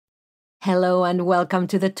Hello and welcome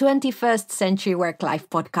to the 21st Century Work-Life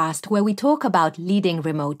podcast, where we talk about leading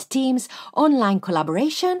remote teams, online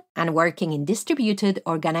collaboration, and working in distributed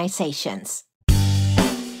organizations.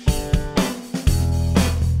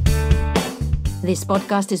 This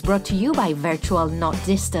podcast is brought to you by Virtual Not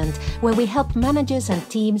Distant, where we help managers and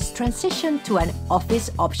teams transition to an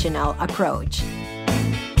office-optional approach.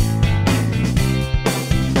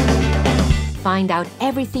 Find out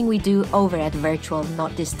everything we do over at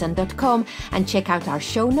virtualnotdistant.com and check out our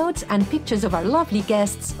show notes and pictures of our lovely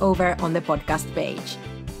guests over on the podcast page.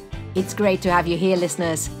 It's great to have you here,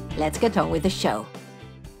 listeners. Let's get on with the show.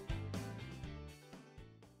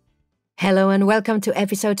 Hello and welcome to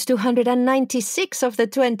episode 296 of the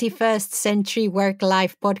 21st Century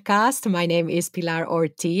Work-Life podcast. My name is Pilar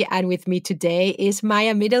Orti, and with me today is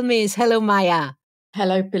Maya Middlemiss. Hello, Maya.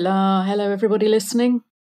 Hello, Pilar. Hello, everybody listening.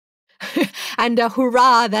 And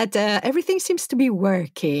hurrah that everything seems to be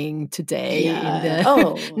working today.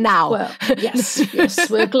 Now. Well, yes.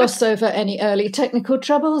 We'll gloss over any early technical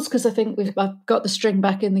troubles because I think I've got the string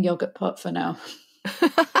back in the yogurt pot for now.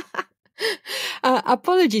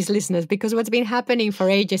 Apologies, listeners, because what's been happening for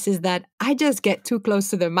ages is that I just get too close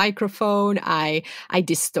to the microphone. I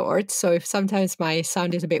distort. So if sometimes my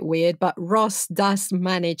sound is a bit weird, but Ross does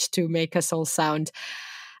manage to make us all sound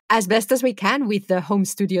as best as we can with the home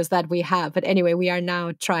studios that we have. But anyway, we are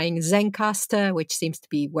now trying Zencastr, which seems to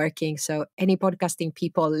be working. So any podcasting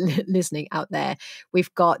people listening out there,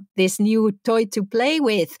 we've got this new toy to play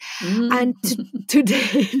with. And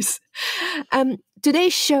today's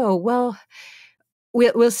show, well,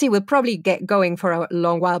 we'll see. We'll probably get going for a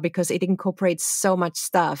long while because it incorporates so much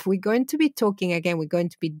stuff. We're going to be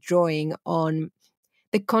drawing on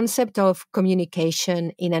the concept of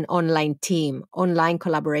communication in an online team, online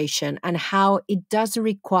collaboration, and how it does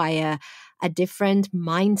require a different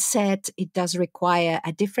mindset. It does require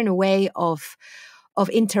a different way of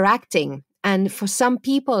interacting. And for some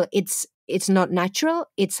people, it's not natural,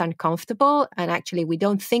 it's uncomfortable, and actually we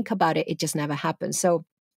don't think about it, it just never happens. So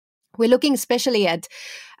we're looking especially at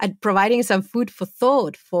providing some food for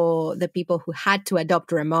thought for the people who had to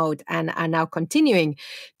adopt remote and are now continuing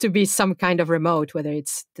to be some kind of remote, whether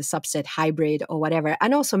it's the subset hybrid or whatever,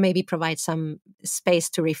 and also maybe provide some space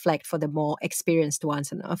to reflect for the more experienced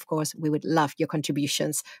ones. And of course, we would love your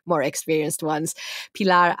contributions, more experienced ones.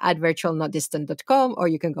 Pilar at virtualnotdistant.com, or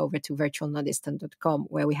you can go over to virtualnotdistant.com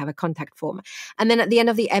where we have a contact form. And then at the end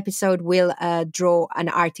of the episode, we'll draw an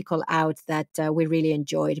article out that we really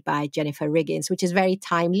enjoyed by Jennifer Riggins, which is very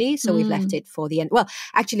timely. So we've left it for the end. Well,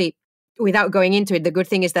 actually, without going into it, the good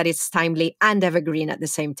thing is that it's timely and evergreen at the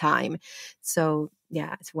same time. So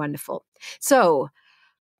yeah, it's wonderful. So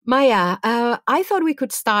Maya, I thought we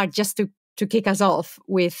could start just to kick us off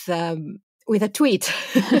with a tweet,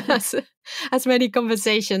 as many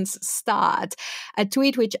conversations start. A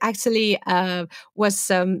tweet which actually was,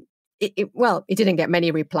 it didn't get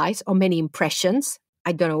many replies or many impressions.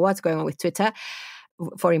 I don't know what's going on with Twitter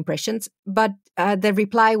for impressions, but the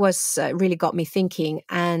reply was really got me thinking.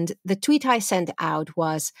 And the tweet I sent out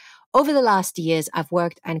was, over the last years, I've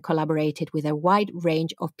worked and collaborated with a wide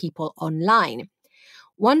range of people online.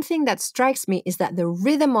 One thing that strikes me is that the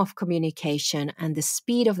rhythm of communication and the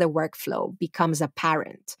speed of the workflow becomes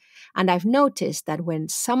apparent. And I've noticed that when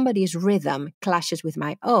somebody's rhythm clashes with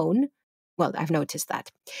my own, well, I've noticed that.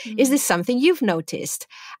 Is this something you've noticed?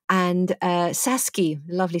 And Saskia,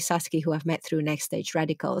 lovely Saskia, who I've met through Next Stage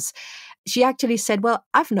Radicals, she actually said, well,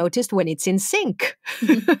 I've noticed when it's in sync,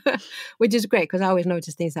 which is great because I always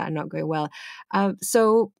notice things that are not going well.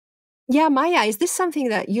 So, yeah, Maya, is this something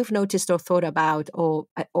that you've noticed or thought about, or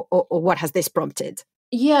what has this prompted?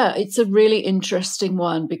 Yeah, it's a really interesting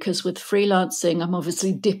one because with freelancing, I'm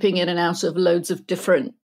obviously dipping in and out of loads of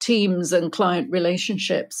different teams and client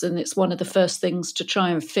relationships. And it's one of the first things to try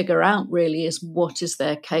and figure out really is what is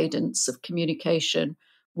their cadence of communication?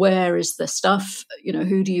 Where is the stuff?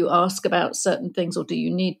 Who do you ask about certain things, or do you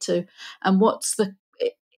need to? And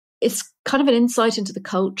it's kind of an insight into the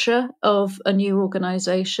culture of a new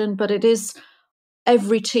organization, but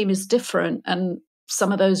every team is different. And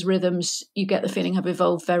some of those rhythms, you get the feeling, have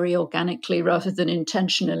evolved very organically rather than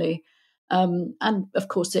intentionally. And of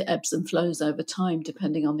course, it ebbs and flows over time,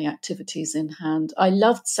 depending on the activities in hand. I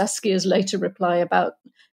loved Saskia's later reply about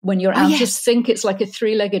when you're out of sync, it's like a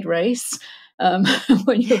three-legged race.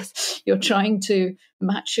 When you're trying to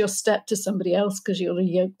match your step to somebody else because you're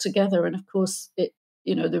yoked together. And of course,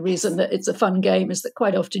 the reason that it's a fun game is that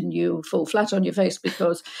quite often you fall flat on your face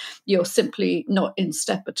because you're simply not in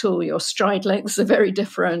step at all. Your stride lengths are very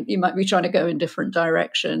different. You might be trying to go in different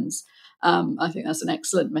directions. I think that's an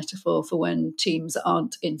excellent metaphor for when teams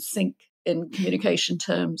aren't in sync in communication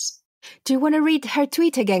terms. Do you want to read her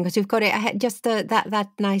tweet again? Because you've got it just that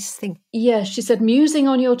nice thing. Yeah, she said, musing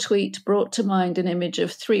on your tweet brought to mind an image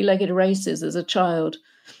of three-legged races as a child.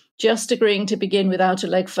 Just agreeing to begin without a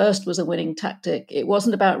leg first was a winning tactic. It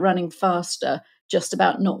wasn't about running faster, just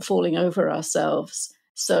about not falling over ourselves.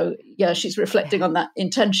 So, yeah, she's reflecting on that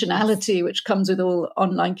intentionality, which comes with all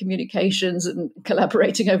online communications and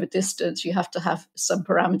collaborating over distance. You have to have some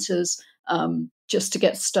parameters just to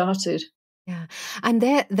get started. Yeah. And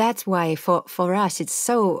that's why for us, it's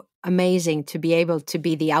so amazing to be able to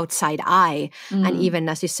be the outside eye. And even,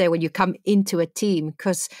 as you say, when you come into a team,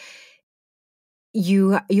 because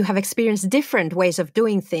you have experienced different ways of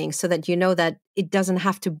doing things, so that you know that it doesn't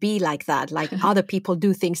have to be like that, like other people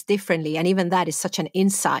do things differently. And even that is such an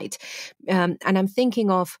insight. And I'm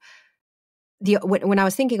thinking of when I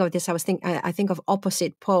was thinking of this, I think of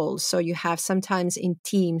opposite poles. So you have sometimes in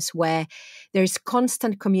teams where there is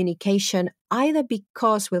constant communication, either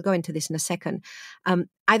because, we'll go into this in a second,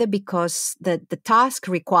 either because the task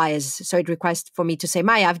requires, so it requires for me to say,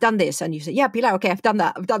 Maya, I've done this. And you say, yeah, Pilar, okay, I've done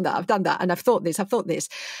that. And I've thought this.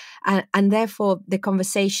 And therefore the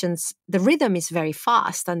conversations, the rhythm is very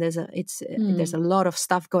fast, and there's a lot of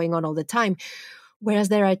stuff going on all the time. Whereas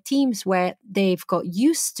there are teams where they've got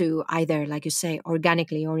used to, either, like you say,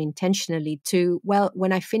 organically or intentionally, to, well,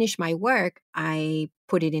 when I finish my work, I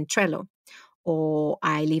put it in Trello or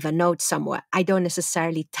I leave a note somewhere. I don't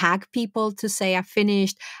necessarily tag people to say I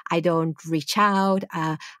finished. I don't reach out.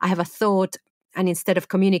 I have a thought, and instead of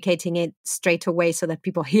communicating it straight away so that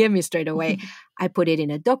people hear me straight away, I put it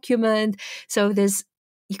in a document. So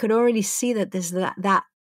you could already see that there's that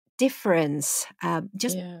difference.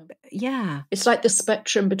 It's like the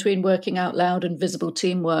spectrum between working out loud and visible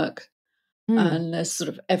teamwork. And there's sort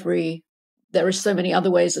of there are so many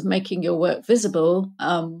other ways of making your work visible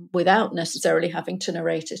without necessarily having to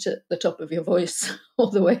narrate it at the top of your voice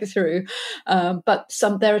all the way through. But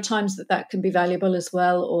there are times that can be valuable as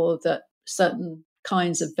well, or that certain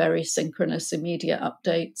kinds of very synchronous immediate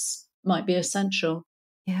updates might be essential.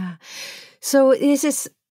 Yeah. So this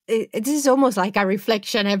is almost like a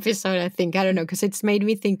reflection episode, I think. I don't know, because it's made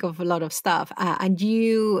me think of a lot of stuff. And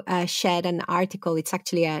you shared an article. It's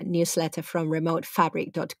actually a newsletter from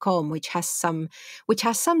remotefabric.com, which has some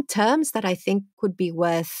terms that I think could be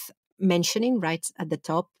worth mentioning right at the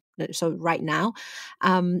top. So right now,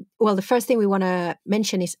 well, the first thing we want to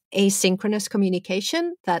mention is asynchronous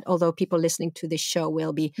communication, that although people listening to this show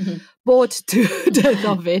will be bored to death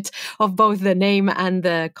of it, of both the name and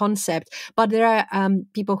the concept, but there are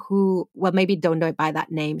people who, well, maybe don't know it by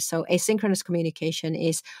that name. So asynchronous communication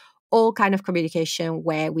is all kind of communication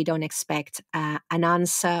where we don't expect an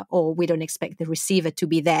answer, or we don't expect the receiver to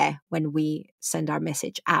be there when we send our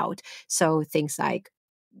message out. So things like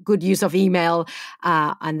good use of email,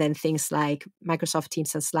 and then things like Microsoft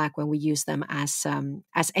Teams and Slack when we use them as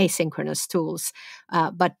asynchronous tools.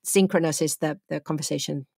 But synchronous is the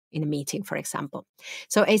conversation in a meeting, for example.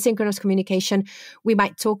 So asynchronous communication, we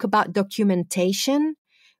might talk about documentation,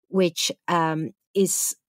 which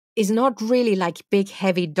is not really like big,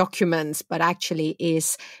 heavy documents, but actually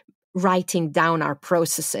is writing down our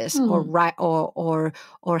processes or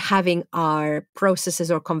having our processes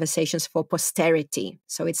or conversations for posterity.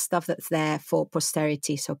 So it's stuff that's there for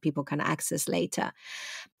posterity so people can access later.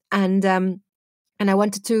 And I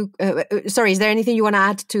wanted to, sorry, is there anything you want to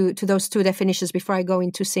add to those two definitions before I go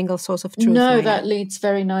into single source of truth? No, Maya? That leads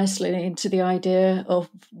very nicely into the idea of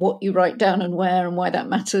what you write down and where and why that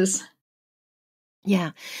matters.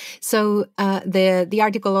 Yeah. So the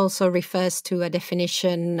article also refers to a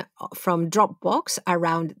definition from Dropbox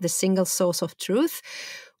around the single source of truth,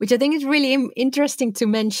 which I think is really interesting to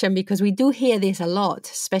mention, because we do hear this a lot,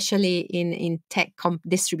 especially in tech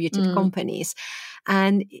distributed companies.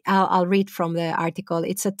 And I'll read from the article.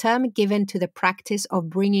 It's a term given to the practice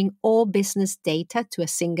of bringing all business data to a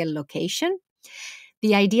single location.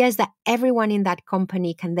 The idea is that everyone in that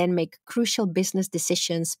company can then make crucial business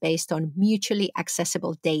decisions based on mutually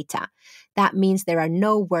accessible data. That means there are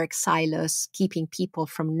no work silos keeping people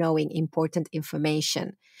from knowing important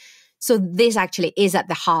information. So this actually is at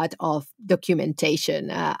the heart of documentation,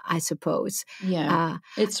 I suppose. Yeah,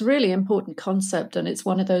 it's a really important concept, and it's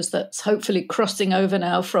one of those that's hopefully crossing over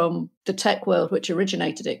now from the tech world, which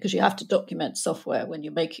originated it, because you have to document software when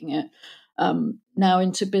you're making it, now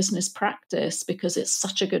into business practice, because it's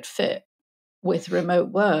such a good fit with remote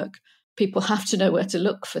work. People have to know where to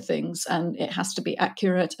look for things, and it has to be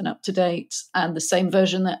accurate and up to date and the same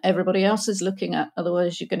version that everybody else is looking at.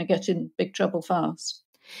 Otherwise, you're going to get in big trouble fast.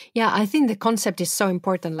 Yeah, I think the concept is so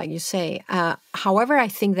important, like you say. However, I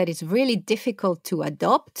think that it's really difficult to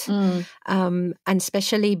adopt, and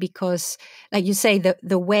especially because, like you say,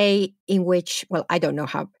 the way in which, well, I don't know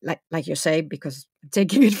how, like you say, because I'm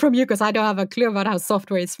taking it from you because I don't have a clue about how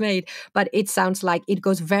software is made, but it sounds like it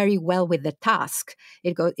goes very well with the task.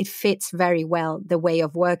 It fits very well the way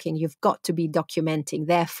of working. You've got to be documenting.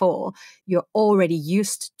 Therefore, you're already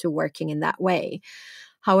used to working in that way.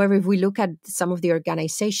 However, if we look at some of the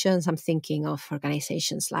organizations, I'm thinking of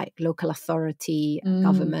organizations like local authority,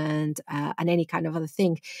 government, and any kind of other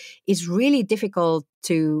thing, it's really difficult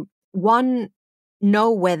to, one,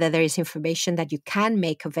 know whether there is information that you can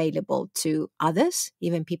make available to others,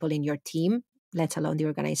 even people in your team, let alone the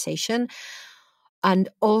organization, and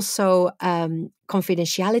also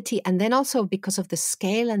confidentiality. And then also because of the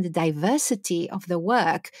scale and the diversity of the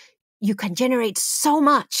work, you can generate so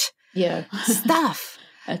much stuff.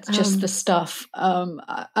 It's just the stuff. And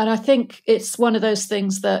I think it's one of those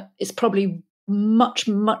things that it's probably much,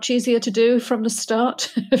 much easier to do from the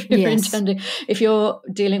start if you're intending. If you're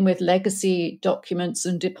dealing with legacy documents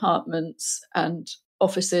and departments and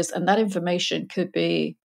offices, and that information could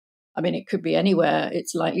be, I mean, it could be anywhere.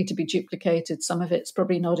 It's likely to be duplicated. Some of it's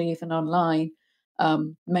probably not even online.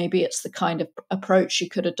 Maybe it's the kind of approach you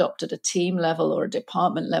could adopt at a team level or a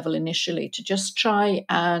department level initially to just try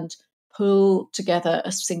and pull together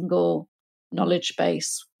a single knowledge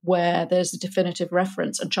base where there's a definitive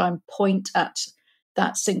reference and try and point at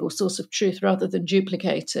that single source of truth rather than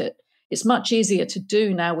duplicate it. It's much easier to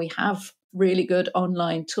do now. We have really good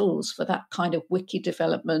online tools for that kind of wiki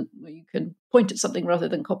development where you can point at something rather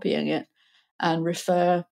than copying it and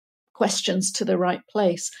refer questions to the right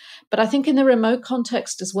place. But I think in the remote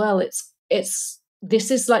context as well, it's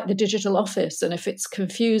this is like the digital office, and if it's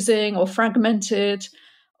confusing or fragmented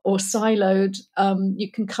or siloed,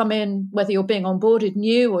 you can come in, whether you're being onboarded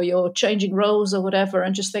new or you're changing roles or whatever,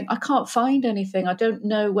 and just think, I can't find anything. I don't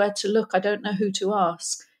know where to look. I don't know who to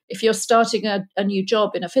ask. If you're starting a new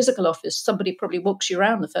job in a physical office, somebody probably walks you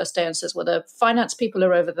around the first day and says, well, the finance people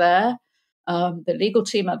are over there. The legal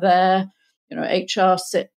team are there. HR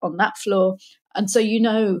sit on that floor. And so you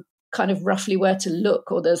know kind of roughly where to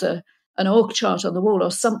look, or there's an org chart on the wall or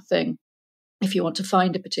something if you want to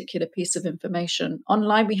find a particular piece of information.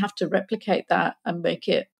 Online, we have to replicate that and make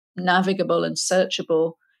it navigable and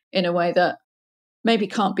searchable in a way that maybe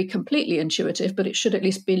can't be completely intuitive, but it should at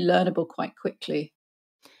least be learnable quite quickly.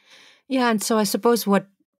 Yeah, and so I suppose what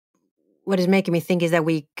is making me think is that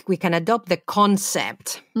we can adopt the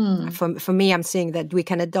concept. For me, I'm seeing that we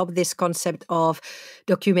can adopt this concept of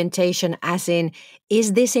documentation as in,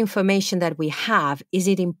 is this information that we have, is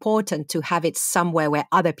it important to have it somewhere where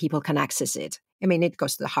other people can access it? I mean, it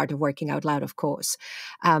goes to the heart of working out loud, of course.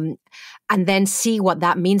 And then see what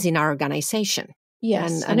that means in our organization.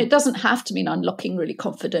 Yes, and it doesn't have to mean unlocking really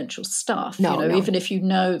confidential stuff. No. Even if you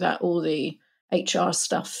know that all the HR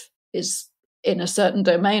stuff is in a certain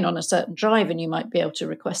domain on a certain drive, and you might be able to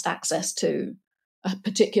request access to a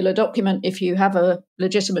particular document if you have a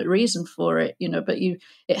legitimate reason for it, but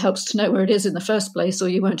it helps to know where it is in the first place, or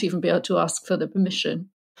you won't even be able to ask for the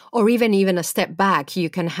permission. Or even a step back, you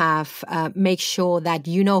can have make sure that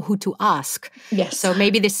you know who to ask. Yes. So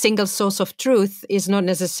maybe the single source of truth is not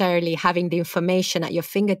necessarily having the information at your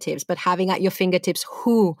fingertips, but having at your fingertips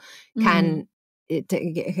who can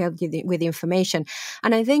help you with the information.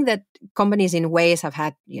 And I think that companies in ways have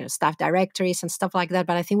had staff directories and stuff like that,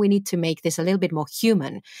 but I think we need to make this a little bit more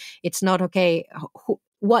human. It's not okay.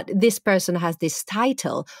 What this person has this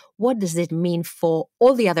title, what does it mean for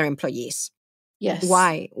all the other employees? Yes.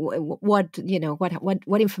 Why? What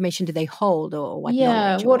information do they hold, or what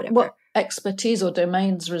knowledge? Or what expertise or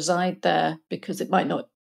domains reside there? Because it might not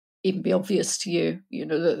even be obvious to you,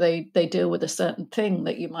 that they deal with a certain thing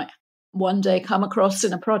that you might one day come across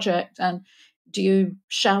in a project. And do you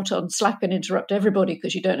shout on Slack and interrupt everybody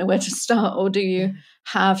because you don't know where to start, or do you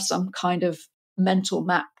have some kind of mental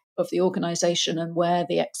map of the organization and where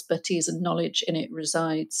the expertise and knowledge in it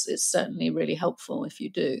resides? It's certainly really helpful if you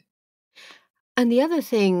do. And the other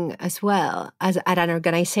thing as well, as at an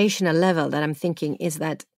organizational level that I'm thinking, is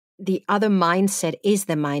that the other mindset is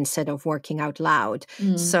the mindset of working out loud.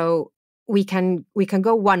 So we can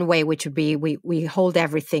go one way, which would be we hold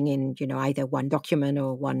everything in either one document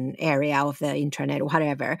or one area of the intranet or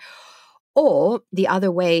whatever. Or the other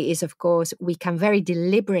way is, of course, we can very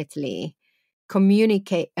deliberately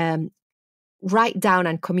communicate, write down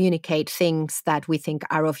and communicate things that we think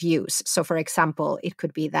are of use. So, for example, it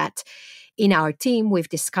could be that in our team, we've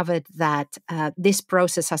discovered that this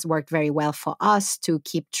process has worked very well for us to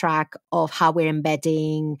keep track of how we're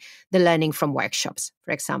embedding the learning from workshops.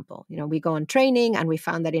 For example, we go on training and we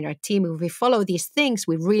found that in our team, if we follow these things,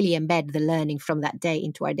 we really embed the learning from that day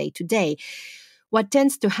into our day-to-day. What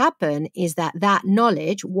tends to happen is that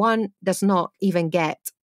knowledge, one, does not even get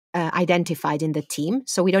identified in the team.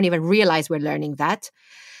 So we don't even realize we're learning that.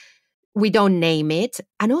 We don't name it.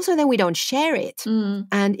 And also then we don't share it. Mm.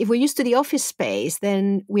 And if we're used to the office space,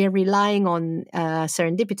 then we're relying on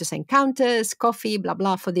serendipitous encounters, coffee, blah,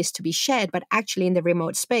 blah, for this to be shared. But actually in the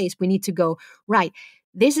remote space, we need to go, right,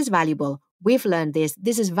 this is valuable. We've learned this.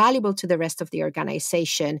 This is valuable to the rest of the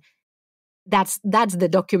organization. That's the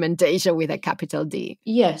documentation with a capital D.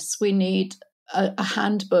 Yes, we need a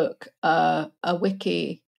handbook, a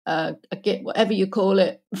wiki, a Git, whatever you call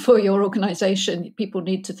it for your organization. People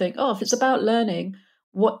need to think, if it's about learning,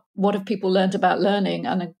 what have people learned about learning?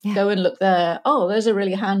 And go and look there. Oh, there's a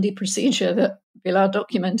really handy procedure that Pilar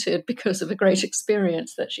documented because of a great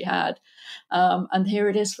experience that she had. And here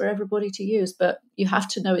it is for everybody to use. But you have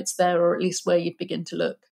to know it's there, or at least where you begin to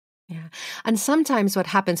look. Yeah. And sometimes what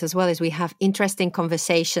happens as well is we have interesting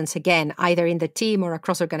conversations, again, either in the team or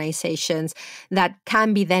across organizations, that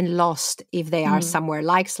can be then lost if they are somewhere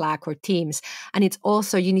like Slack or Teams. And it's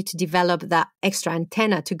also, you need to develop that extra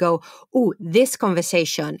antenna to go, this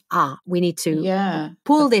conversation, we need to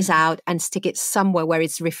pull this out and stick it somewhere where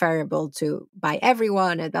it's referable to by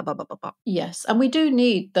everyone and blah, blah, blah, blah, blah. Yes. And we do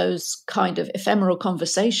need those kind of ephemeral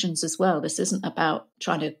conversations as well. This isn't about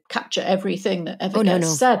trying to capture everything that ever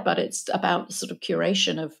gets said, but it's about sort of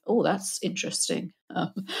curation of, that's interesting,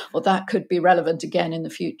 or that could be relevant again in the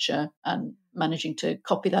future, and managing to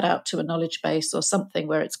copy that out to a knowledge base or something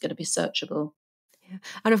where it's going to be searchable. Yeah.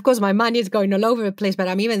 And of course, my mind is going all over the place, but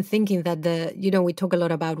I'm even thinking that we talk a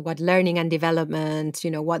lot about what learning and development,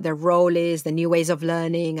 what their role is, the new ways of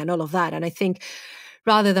learning and all of that. And I think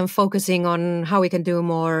rather than focusing on how we can do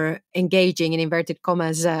more engaging, in inverted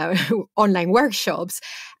commas, online workshops,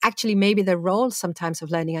 actually maybe the role sometimes of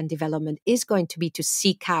learning and development is going to be to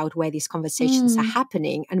seek out where these conversations are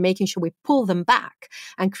happening and making sure we pull them back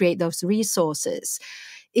and create those resources.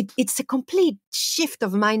 It's a complete shift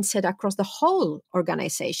of mindset across the whole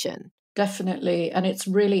organization. Definitely. And it's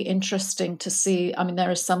really interesting to see. I mean, there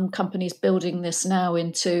are some companies building this now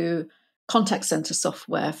into contact center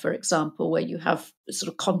software, for example, where you have sort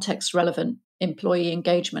of context relevant employee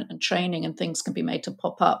engagement and training, and things can be made to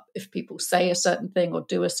pop up if people say a certain thing or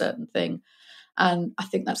do a certain thing. And I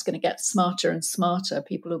think that's going to get smarter and smarter.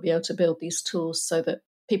 People will be able to build these tools so that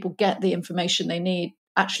people get the information they need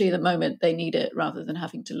actually the moment they need it, rather than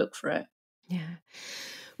having to look for it. Yeah.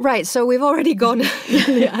 Right. So we've already gone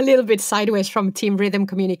a little bit sideways from team rhythm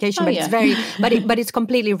communication, but it's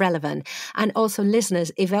completely relevant. And also,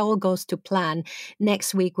 listeners, if all goes to plan,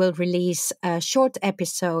 next week we'll release a short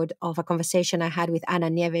episode of a conversation I had with Anna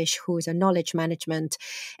Nieves, who is a knowledge management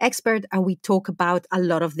expert, and we talk about a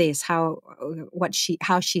lot of this, how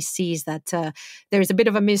she sees that there is a bit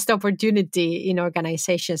of a missed opportunity in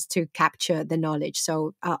organizations to capture the knowledge.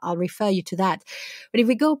 So I'll refer you to that. But if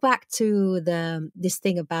we go back to this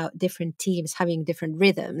thing about different teams having different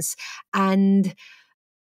rhythms, and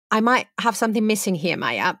I might have something missing here,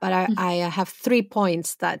 Maya, but I have 3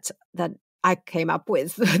 points that I came up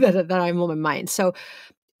with that I'm on my mind. So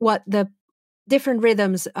what the different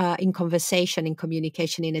rhythms in conversation, in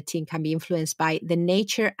communication in a team can be influenced by the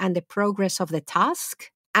nature and the progress of the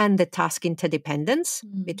task and the task interdependence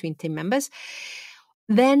between team members.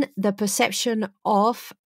 Then the perception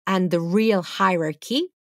of and the real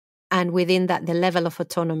hierarchy, and within that, the level of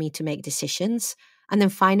autonomy to make decisions. And then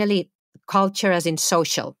finally, culture as in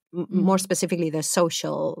social, more specifically, the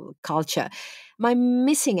social culture. Am I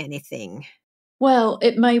missing anything? Well,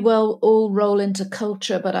 it may well all roll into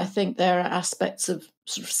culture, but I think there are aspects of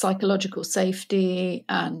sort of psychological safety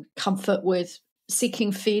and comfort with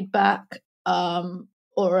seeking feedback,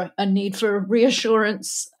 or a need for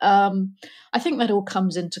reassurance. I think that all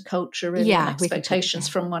comes into culture, really, and expectations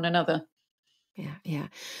from one another. Yeah.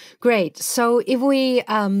 Great. So if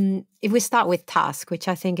we start with task, which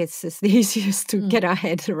I think is the easiest to get our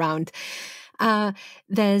head around, I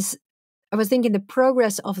was thinking the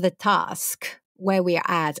progress of the task, where we are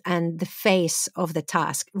at, and the phase of the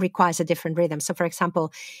task requires a different rhythm. So, for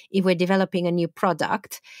example, if we're developing a new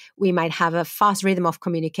product, we might have a fast rhythm of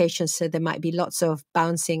communication. So there might be lots of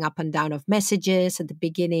bouncing up and down of messages at the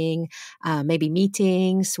beginning, maybe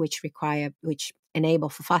meetings, which enable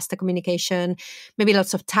for faster communication, maybe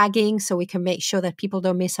lots of tagging so we can make sure that people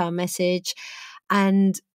don't miss our message.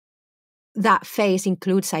 And that phase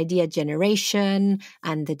includes idea generation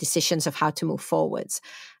and the decisions of how to move forwards.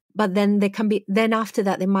 But then then after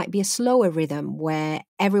that, there might be a slower rhythm where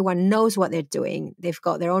everyone knows what they're doing. They've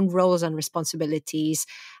got their own roles and responsibilities,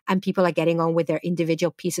 and people are getting on with their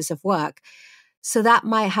individual pieces of work. So that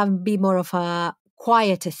might be more of a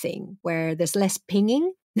quieter thing where there's less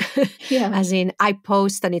pinging, Yeah. as in I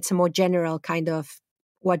post and it's a more general kind of,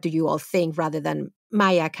 what do you all think, rather than,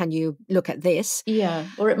 Maya, can you look at this? Yeah.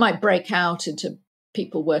 Or it might break out into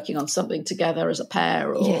people working on something together as a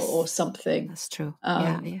pair or Yes, something. that's true.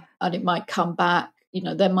 Yeah. And it might come back,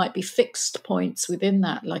 there might be fixed points within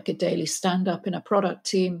that, like a daily stand up in a product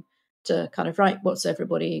team to kind of, right, what's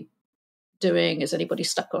everybody doing? Is anybody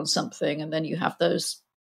stuck on something? And then you have those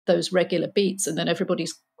regular beats, and then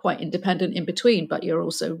everybody's quite independent in between, but you're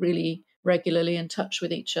also really regularly in touch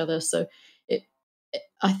with each other. So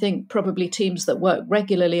I think probably teams that work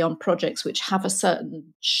regularly on projects which have a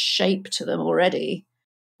certain shape to them already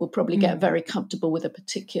will probably get very comfortable with a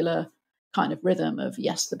particular kind of rhythm of,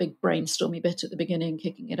 yes, the big brainstormy bit at the beginning,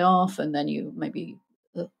 kicking it off, and then you maybe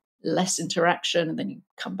less interaction, and then you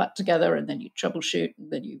come back together, and then you troubleshoot,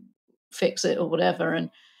 and then you fix it or whatever. And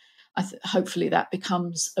hopefully that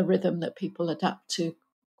becomes a rhythm that people adapt to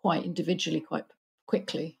quite individually, quite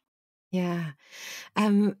quickly. Yeah.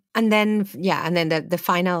 And then the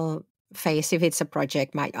final phase, if it's a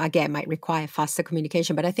project, might require faster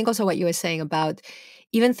communication. But I think also what you were saying about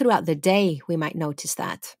even throughout the day, we might notice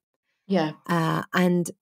that. Yeah.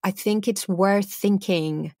 And I think it's worth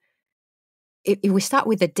thinking, if we start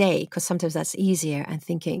with the day, because sometimes that's easier, and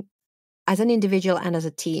thinking as an individual and as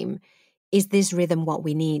a team, is this rhythm what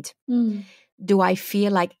we need? Do I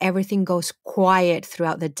feel like everything goes quiet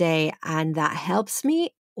throughout the day and that helps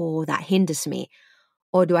me or that hinders me?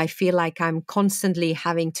 Or do I feel like I'm constantly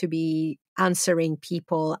having to be answering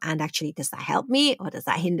people, and actually, does that help me or does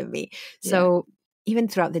that hinder me? Yeah. So even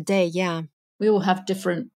throughout the day, yeah. We all have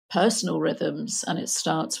different personal rhythms, and it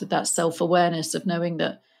starts with that self-awareness of knowing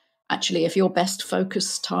that actually if your best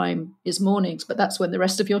focus time is mornings, but that's when the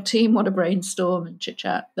rest of your team want to brainstorm and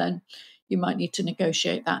chit-chat, then you might need to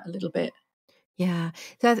negotiate that a little bit. Yeah,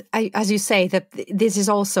 as you say, that this is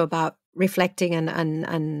also about reflecting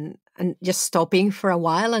and just stopping for a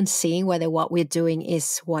while and seeing whether what we're doing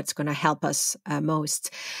is what's going to help us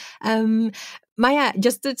most. Maya,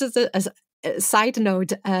 just as a side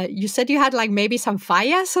note, you said you had like maybe some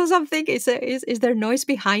fires or something. Is there noise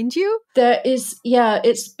behind you? There is, yeah,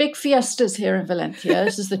 it's big fiestas here in Valencia.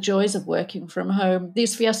 This is the joys of working from home.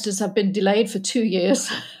 These fiestas have been delayed for 2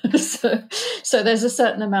 years. so there's a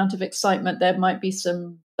certain amount of excitement. There might be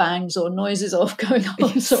some bangs or noises off going on.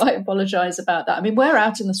 Yes. So I apologize about that. I mean, we're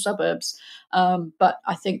out in the suburbs, but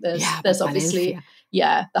I think there's But obviously,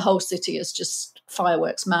 Valencia. the whole city is just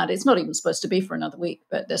fireworks mad. It's not even supposed to be for another week,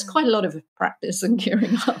 but there's quite a lot of practice and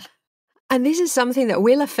gearing up. And this is something that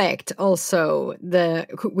will affect also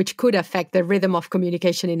which could affect the rhythm of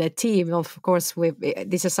communication in a team. Of course,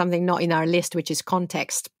 this is something not in our list, which is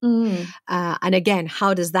context. And again,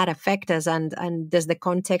 how does that affect us? And does the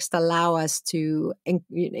context allow us to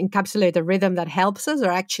encapsulate a rhythm that helps us, or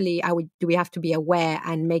actually, do we have to be aware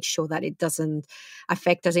and make sure that it doesn't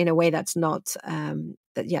affect us in a way that's not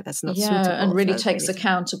that's not suitable? And really takes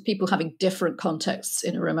account of people having different contexts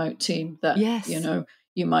in a remote team. That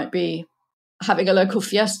you might be having a local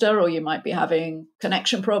fiesta, or you might be having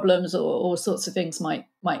connection problems, or all sorts of things might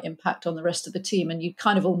impact on the rest of the team. And you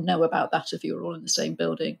kind of all know about that if you're all in the same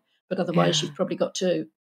building. But otherwise, you've probably got to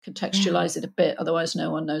contextualize it a bit. Otherwise,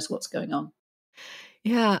 no one knows what's going on.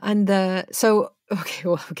 Yeah, and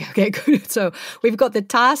okay, good. So we've got the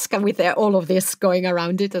task, and with all of this going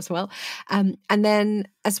around it as well. And then,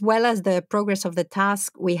 as well as the progress of the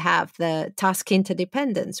task, we have the task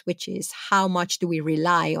interdependence, which is how much do we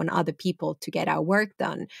rely on other people to get our work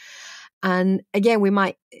done. And again,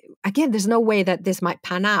 there's no way that this might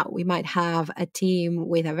pan out. We might have a team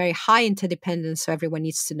with a very high interdependence, so everyone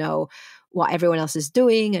needs to know what everyone else is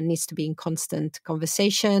doing and needs to be in constant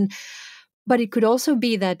conversation. But it could also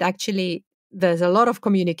be that actually there's a lot of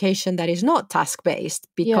communication that is not task-based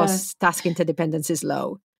because task interdependence is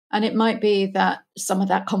low. And it might be that some of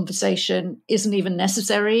that conversation isn't even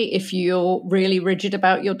necessary if you're really rigid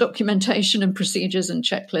about your documentation and procedures and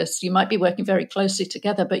checklists. You might be working very closely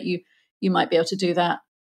together, but you might be able to do that.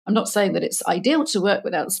 I'm not saying that it's ideal to work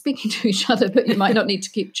without speaking to each other, but you might not need to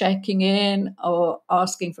keep checking in or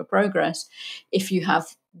asking for progress if you have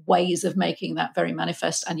ways of making that very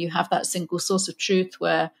manifest, and you have that single source of truth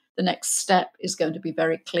where the next step is going to be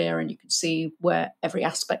very clear and you can see where every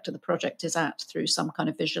aspect of the project is at through some kind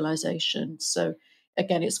of visualization. So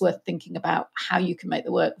again, it's worth thinking about how you can make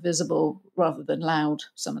the work visible rather than loud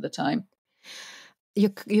some of the time.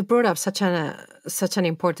 you brought up such an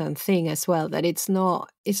important thing as well, that it's not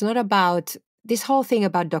about this whole thing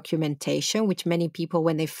about documentation, which many people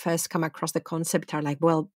when they first come across the concept are like,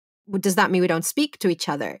 well, does that mean we don't speak to each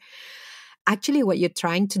other? Actually, what you're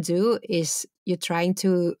trying to do is you're trying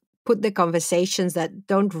to put the conversations that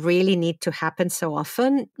don't really need to happen so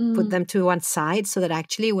often, put them to one side, so that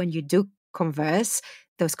actually when you do converse,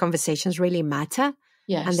 those conversations really matter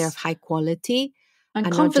and they're of Yes. high quality. And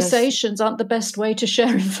not just conversations aren't the best way to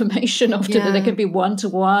share information. Often they yeah can be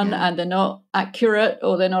one-to-one yeah and they're not accurate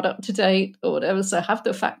or they're not up to date or whatever. So have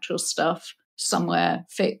the factual stuff somewhere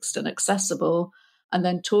fixed and accessible, and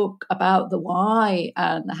then talk about the why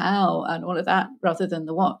and the how and all of that rather than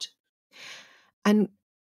the what. and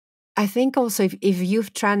I think also if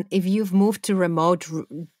you've moved to remote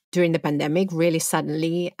during the pandemic really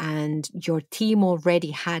suddenly, and your team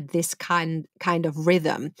already had this kind of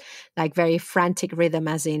rhythm, like very frantic rhythm,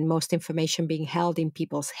 as in most information being held in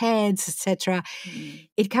people's heads, etc.,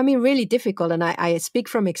 it can be really difficult. And I speak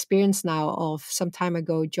from experience now of some time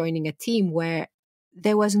ago joining a team where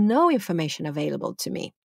there was no information available to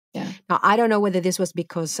me. Yeah. Now, I don't know whether this was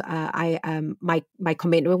because my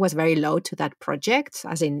commitment was very low to that project,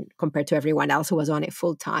 as in compared to everyone else who was on it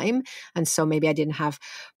full time, and so maybe I didn't have.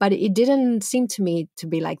 But it didn't seem to me to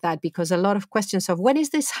be like that, because a lot of questions of when is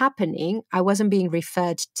this happening, I wasn't being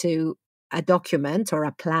referred to a document or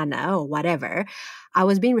a planner or whatever. I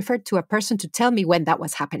was being referred to a person to tell me when that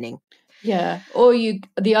was happening. Yeah. Or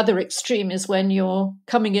the other extreme is when you're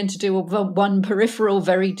coming in to do one peripheral,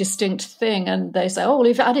 very distinct thing, and they say, "Oh, well,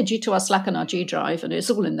 we've added you to our Slack and our G Drive, and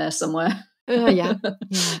it's all in there somewhere." Yeah,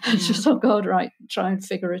 It's just, oh God, right, try and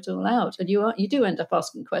figure it all out. And you do end up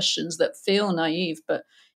asking questions that feel naive, but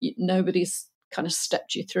nobody's kind of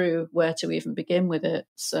stepped you through where to even begin with it.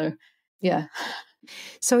 So, yeah.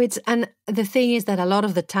 So and the thing is that a lot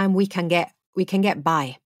of the time we can get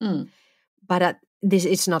by. Mm. But this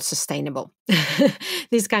it's not sustainable.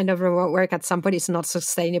 This kind of remote work at some point is not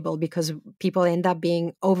sustainable, because people end up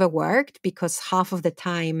being overworked, because half of the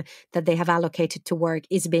time that they have allocated to work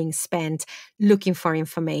is being spent looking for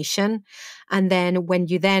information. And then when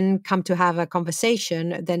you then come to have a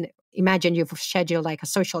conversation, then imagine you've scheduled like a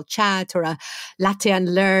social chat or a latte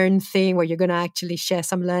and learn thing where you're going to actually share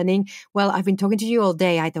some learning. Well, I've been talking to you all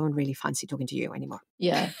day. I don't really fancy talking to you anymore.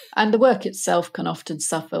 Yeah. And the work itself can often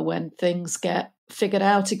suffer when things get figured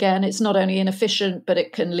out again. It's not only inefficient, but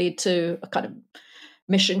it can lead to a kind of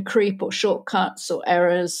mission creep or shortcuts or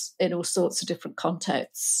errors in all sorts of different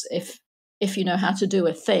contexts. If you know how to do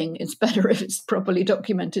a thing, it's better if it's properly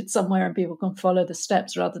documented somewhere and people can follow the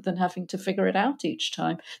steps rather than having to figure it out each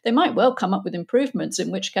time. They might well come up with improvements,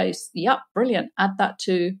 in which case, yep, brilliant, add that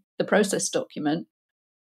to the process document.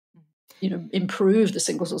 Improve the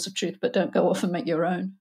single source of truth, but don't go off and make your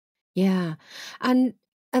own. Yeah. And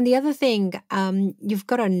the other thing, you've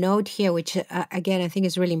got a note here, which again, I think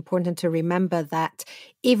is really important to remember, that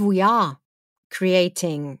if we are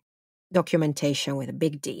creating documentation with a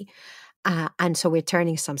big D, and so we're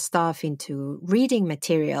turning some stuff into reading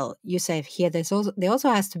material, you say here there also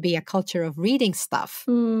has to be a culture of reading stuff.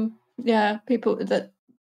 Yeah, people that,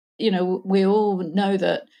 we all know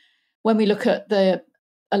that when we look at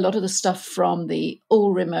a lot of the stuff from the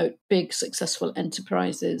all remote big successful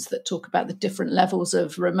enterprises that talk about the different levels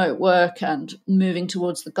of remote work and moving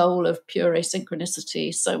towards the goal of pure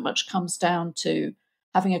asynchronicity, so much comes down to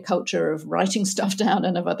having a culture of writing stuff down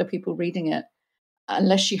and of other people reading it.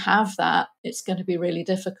 Unless you have that, it's going to be really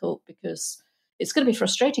difficult, because it's going to be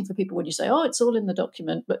frustrating for people when you say, oh, it's all in the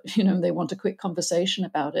document, but they want a quick conversation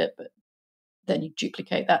about it, but then you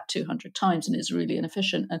duplicate that 200 times and it's really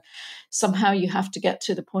inefficient. And somehow you have to get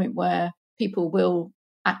to the point where people will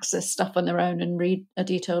access stuff on their own and read a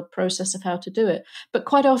detailed process of how to do it. But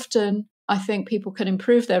quite often, I think people can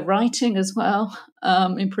improve their writing as well,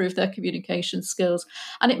 improve their communication skills.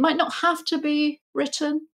 And it might not have to be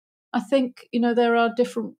written. I think, there are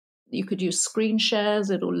different, you could use screen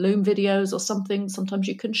shares or Loom videos or something. Sometimes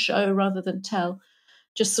you can show rather than tell,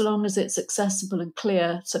 just so long as it's accessible and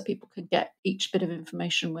clear so people can get each bit of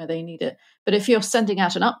information where they need it. But if you're sending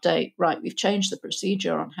out an update, right, we've changed the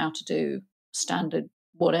procedure on how to do standard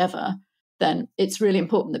whatever, then it's really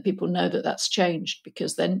important that people know that that's changed,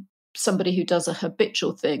 because then somebody who does a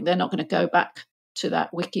habitual thing, they're not going to go back to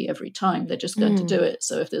that wiki every time. They're just going to do it.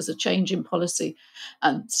 So if there's a change in policy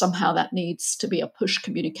and somehow that needs to be a push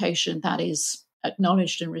communication that is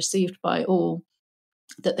acknowledged and received by all,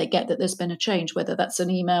 that they get that there's been a change, whether that's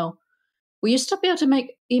an email We used to be able to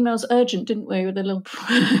make emails urgent, didn't we, with a little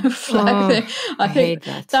flag thing? I think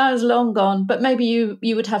hate that is long gone. But maybe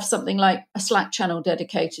you would have something like a Slack channel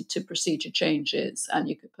dedicated to procedure changes, and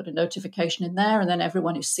you could put a notification in there, and then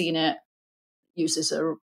everyone who's seen it uses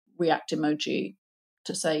a react emoji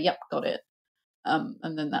to say, "Yep, got it,"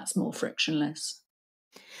 and then that's more frictionless.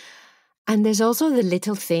 And there's also the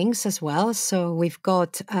little things as well. So we've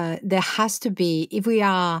got there has to be, if we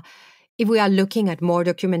are looking at more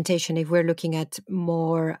documentation, if we're looking at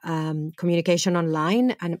more communication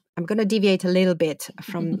online, and I'm going to deviate a little bit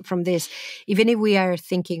from this, even if we are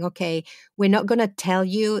thinking, okay, we're not going to tell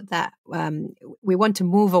you that we want to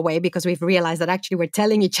move away because we've realized that actually we're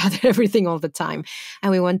telling each other everything all the time,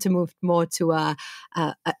 and we want to move more to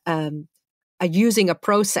using a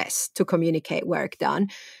process to communicate work done.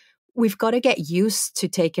 We've got to get used to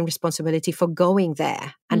taking responsibility for going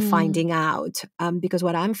there and finding out. Because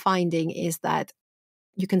what I'm finding is that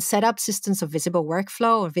you can set up systems of visible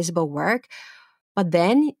workflow or visible work, but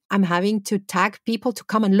then I'm having to tag people to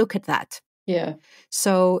come and look at that. Yeah.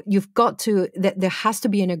 So you've got to, there has to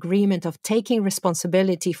be an agreement of taking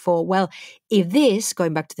responsibility for, well, if this,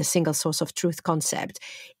 going back to the single source of truth concept,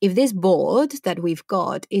 if this board that we've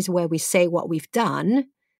got is where we say what we've done,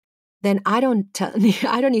 then I don't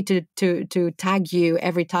need to tag you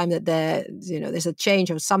every time that there's a change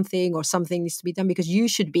or something needs to be done, because you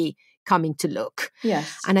should be coming to look.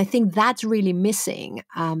 Yes. And I think that's really missing,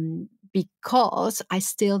 because I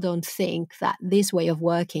still don't think that this way of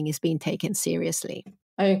working is being taken seriously.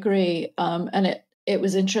 I agree. And it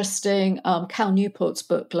was interesting. Cal Newport's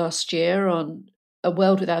book last year on A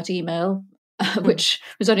World Without Email, which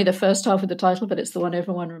was only the first half of the title, but it's the one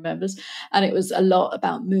everyone remembers. And it was a lot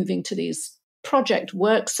about moving to these project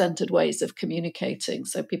work-centered ways of communicating,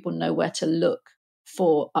 so people know where to look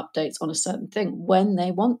for updates on a certain thing when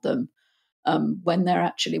they want them, when they're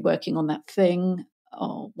actually working on that thing,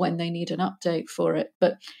 or when they need an update for it.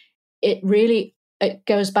 But it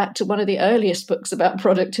goes back to one of the earliest books about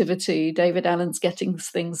productivity, David Allen's Getting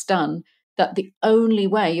Things Done, that the only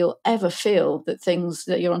way you'll ever feel that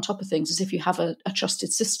you're on top of things is if you have a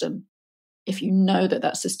trusted system. If you know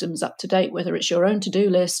that system's up to date, whether it's your own to-do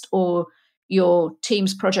list or your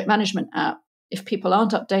team's project management app. If people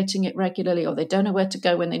aren't updating it regularly, or they don't know where to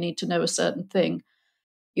go when they need to know a certain thing,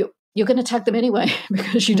 you're going to tag them anyway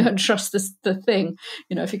because you don't trust the thing.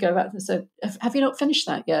 If you go back and say, have you not finished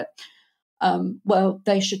that yet? Well,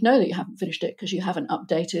 they should know that you haven't finished it because you haven't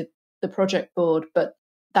updated the project board. But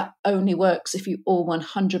that only works if you all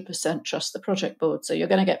 100% trust the project board. So you're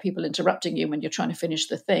going to get people interrupting you when you're trying to finish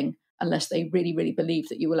the thing, unless they really, really believe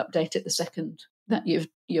that you will update it the second that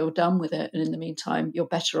you're done with it. And in the meantime, you're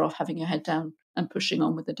better off having your head down and pushing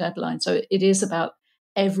on with the deadline. So it is about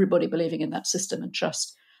everybody believing in that system and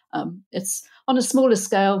trust. It's on a smaller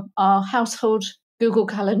scale, our household Google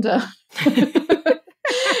Calendar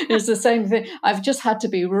is the same thing. I've just had to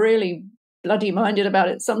be really bloody minded about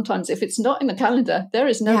it. Sometimes if it's not in the calendar, there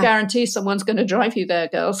is no guarantee someone's going to drive you there,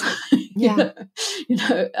 girls.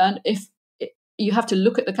 And if you have to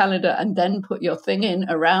look at the calendar and then put your thing in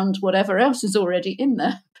around whatever else is already in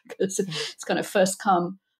there, because it's kind of first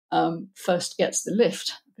come, first gets the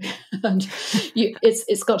lift. And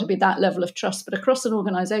it's got to be that level of trust. But across an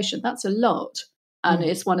organization, that's a lot. And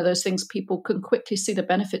it's one of those things people can quickly see the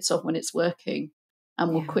benefits of when it's working,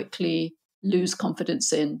 and will quickly lose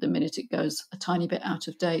confidence in the minute it goes a tiny bit out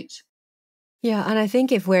of date. Yeah, and I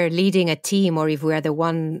think if we're leading a team, or if we're the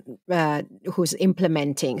one who's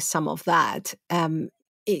implementing some of that,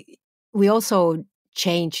 we also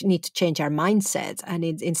need to change our mindset. And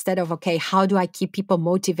instead of, okay, how do I keep people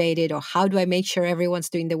motivated, or how do I make sure everyone's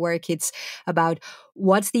doing the work? It's about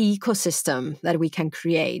what's the ecosystem that we can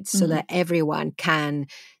create so that everyone can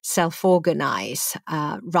self-organize,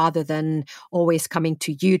 rather than always coming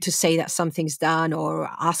to you to say that something's done, or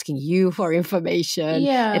asking you for information,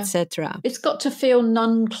 etc. It's got to feel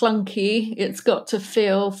non-clunky. It's got to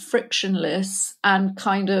feel frictionless, and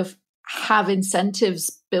kind of have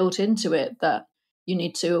incentives built into it that you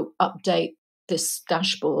need to update this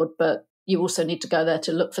dashboard, but you also need to go there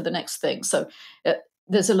to look for the next thing. So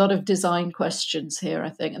there's a lot of design questions here, I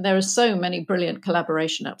think. And there are so many brilliant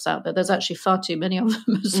collaboration apps out there. There's actually far too many of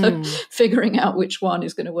them. So figuring out which one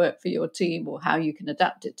is going to work for your team, or how you can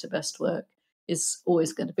adapt it to best work, is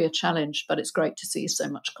always going to be a challenge. But it's great to see so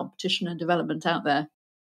much competition and development out there.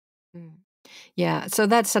 Yeah, so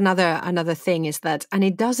that's another thing, is that, and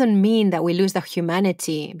it doesn't mean that we lose the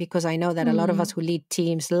humanity, because I know that a lot of us who lead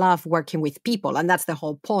teams love working with people, and that's the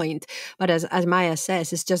whole point. But as Maya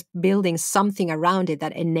says, it's just building something around it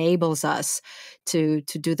that enables us to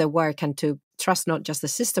do the work and to trust not just the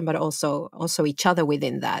system, but also each other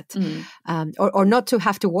within that, Mm. or not to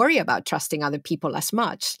have to worry about trusting other people as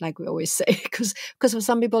much, like we always say, because for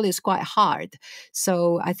some people it's quite hard.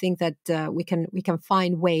 So I think that we can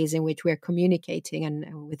find ways in which we're communicating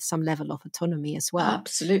and with some level of autonomy as well.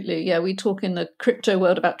 Absolutely. Yeah, we talk in the crypto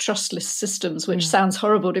world about trustless systems, which sounds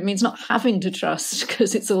horrible. It means not having to trust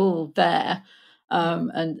because it's all there.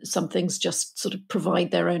 And some things just sort of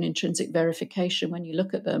provide their own intrinsic verification when you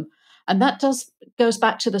look at them. And that goes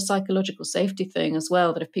back to the psychological safety thing as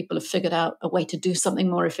well, that if people have figured out a way to do something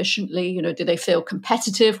more efficiently, do they feel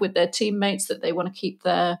competitive with their teammates, that they want to keep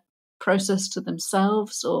their process to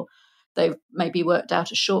themselves, or they've maybe worked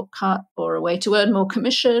out a shortcut or a way to earn more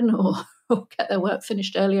commission, or get their work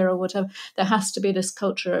finished earlier, or whatever. There has to be this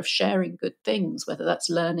culture of sharing good things, whether that's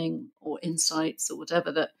learning or insights or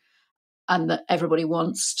whatever, and that everybody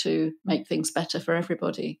wants to make things better for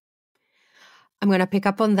everybody. I'm going to pick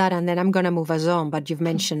up on that, and then I'm going to move us on. But you've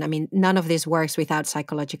mentioned, I mean, none of this works without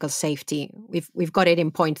psychological safety. We've got it in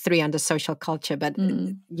point 3 under social culture. But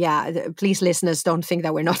please, listeners, don't think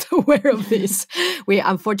that we're not aware of this.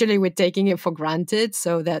 Unfortunately, we're taking it for granted.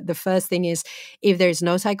 So that the first thing is, if there's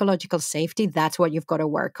no psychological safety, that's what you've got to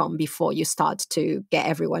work on before you start to get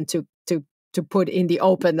everyone to put in the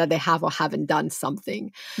open that they have or haven't done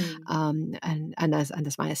something. And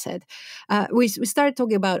as Maya said, we started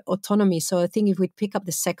talking about autonomy. So I think if we pick up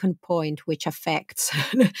the second point, which affects,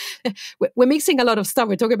 we're mixing a lot of stuff.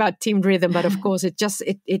 We're talking about team rhythm, but of course it just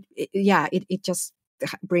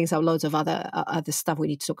brings out loads of other stuff we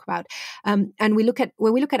need to talk about. And when we look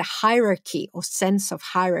at a hierarchy or sense of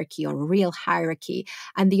hierarchy or real hierarchy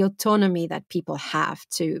and the autonomy that people have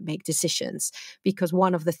to make decisions, because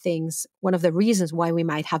one of the reasons why we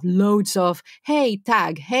might have loads of hey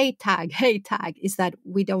tag is that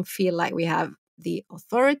we don't feel like we have the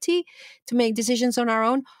authority to make decisions on our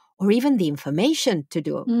own, or even the information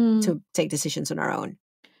to take decisions on our own.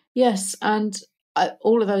 Yes, and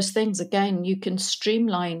all of those things, again, you can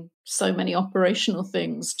streamline so many operational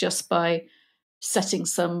things just by setting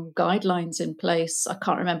some guidelines in place. I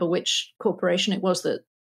can't remember which corporation it was that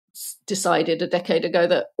decided a decade ago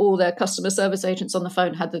that all their customer service agents on the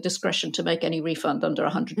phone had the discretion to make any refund under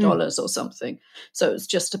 $100 or something. So it's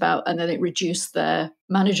just about, and then it reduced their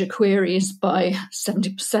manager queries by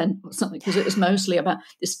 70% or something, because it was mostly about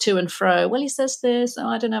this to and fro. Well, he says this, oh,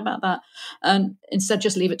 I don't know about that. And instead,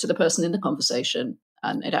 just leave it to the person in the conversation.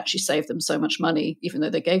 And it actually saved them so much money. Even though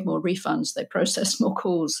they gave more refunds, they processed more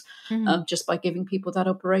calls just by giving people that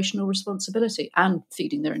operational responsibility and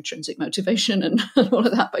feeding their intrinsic motivation and all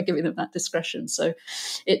of that by giving them that discretion. So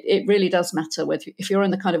it really does matter if you're in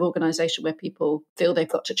the kind of organization where people feel they've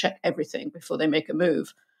got to check everything before they make a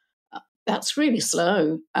move. That's really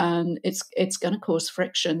slow, and it's going to cause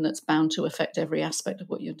friction that's bound to affect every aspect of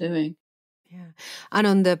what you're doing. Yeah, and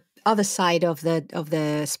on the other side of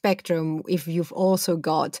the spectrum, if you've also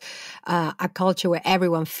got a culture where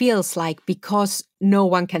everyone feels like because no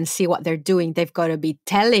one can see what they're doing, they've got to be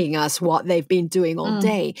telling us what they've been doing all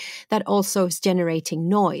day, that also is generating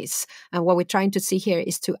noise. And what we're trying to see here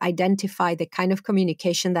is to identify the kind of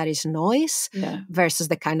communication that is noise versus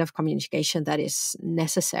the kind of communication that is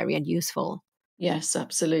necessary and useful. Yes,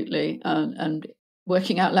 absolutely. And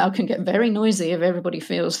working out loud can get very noisy if everybody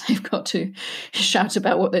feels they've got to shout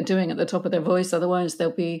about what they're doing at the top of their voice. Otherwise,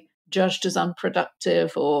 they'll be judged as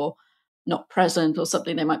unproductive or not present or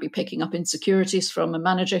something. They might be picking up insecurities from a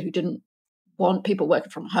manager who didn't want people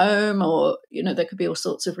working from home, or, there could be all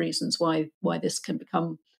sorts of reasons why this can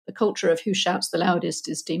become the culture of who shouts the loudest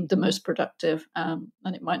is deemed the most productive, and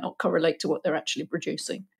it might not correlate to what they're actually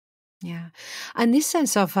producing. Yeah. And this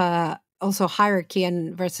sense of also hierarchy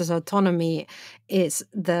and versus autonomy is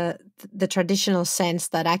the traditional sense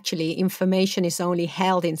that actually information is only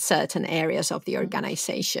held in certain areas of the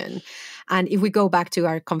organization. And if we go back to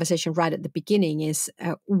our conversation right at the beginning, is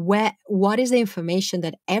what is the information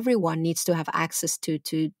that everyone needs to have access to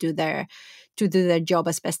do their job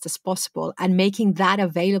as best as possible, and making that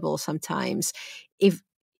available sometimes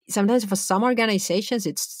for some organizations,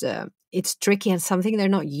 it's tricky and something they're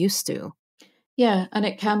not used to. Yeah, and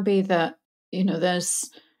it can be that,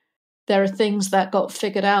 there are things that got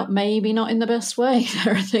figured out maybe not in the best way.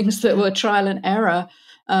 There are things that were trial and error.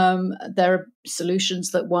 There are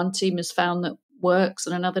solutions that one team has found that works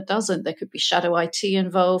and another doesn't. There could be shadow IT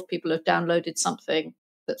involved. People have downloaded something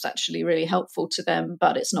that's actually really helpful to them,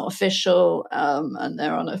 but it's not official, and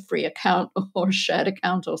they're on a free account or a shared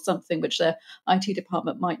account or something which their IT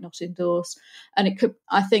department might not endorse. And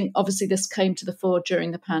I think obviously this came to the fore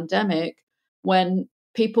during the pandemic, when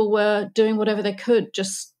people were doing whatever they could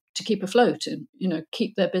just to keep afloat and,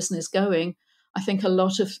 keep their business going. I think a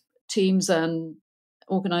lot of teams and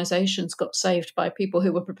organizations got saved by people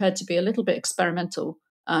who were prepared to be a little bit experimental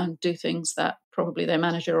and do things that probably their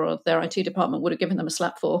manager or their IT department would have given them a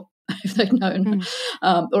slap for if they'd known,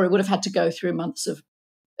 or it would have had to go through months of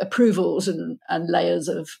approvals and layers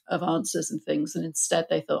of answers and things. And instead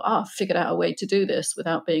they thought, I've figured out a way to do this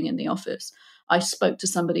without being in the office. I spoke to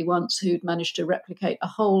somebody once who'd managed to replicate a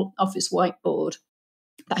whole office whiteboard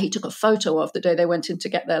that he took a photo of the day they went in to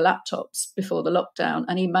get their laptops before the lockdown.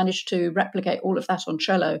 And he managed to replicate all of that on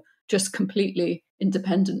Trello just completely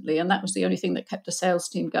independently. And that was the only thing that kept the sales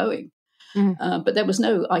team going. But there was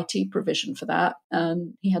no IT provision for that.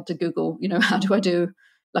 And he had to Google, how do I do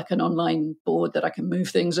like an online board that I can move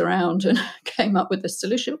things around, and came up with this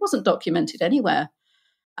solution. It wasn't documented anywhere.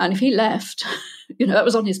 And if he left, that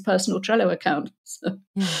was on his personal Trello account. So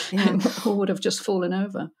it all would have just fallen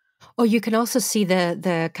over. Or you can also see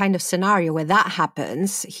the kind of scenario where that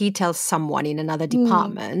happens. He tells someone in another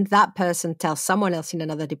department, that person tells someone else in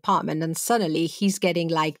another department, and suddenly he's getting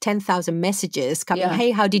like 10,000 messages coming,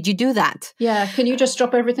 hey, how did you do that? Yeah, can you just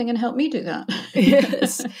drop everything and help me do that?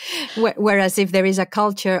 Yes. Whereas if there is a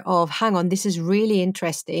culture of, hang on, this is really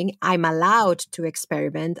interesting, I'm allowed to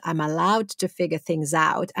experiment, I'm allowed to figure things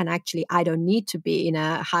out, and actually I don't need to be in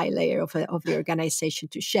a high layer of the organization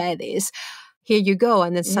to share this. Here you go.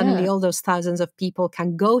 And then suddenly all those thousands of people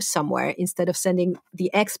can go somewhere instead of sending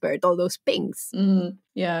the expert all those pings.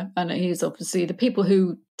 Yeah. And he's obviously the people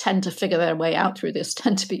who tend to figure their way out through this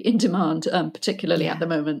tend to be in demand, particularly at the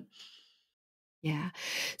moment. Yeah.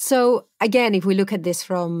 So again, if we look at this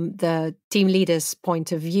from the team leader's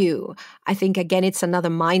point of view, I think, again, it's another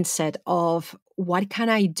mindset of what can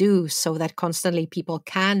I do so that constantly people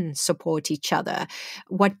can support each other?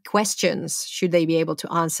 What questions should they be able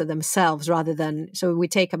to answer themselves rather than, so we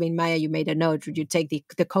take, Maya, you made a note, you take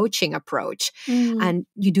the coaching approach and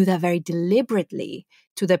you do that very deliberately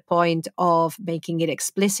to the point of making it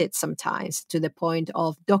explicit sometimes, to the point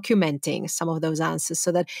of documenting some of those answers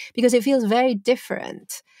so that, because it feels very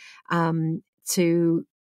different to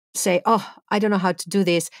say, oh, I don't know how to do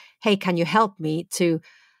this. Hey, can you help me? To,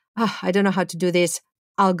 oh, I don't know how to do this.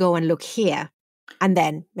 I'll go and look here and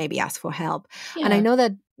then maybe ask for help. Yeah. And I know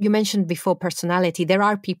that you mentioned before personality. There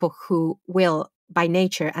are people who will by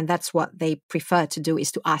nature, and that's what they prefer to do,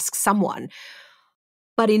 is to ask someone.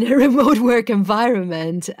 But in a remote work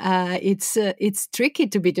environment, it's tricky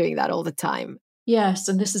to be doing that all the time. Yes,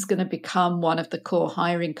 and this is going to become one of the core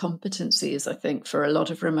hiring competencies, I think, for a lot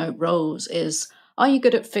of remote roles is, are you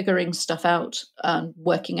good at figuring stuff out and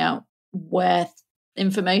working out where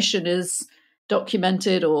information is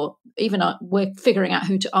documented, or even we're figuring out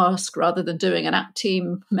who to ask rather than doing an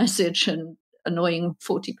at-team message and annoying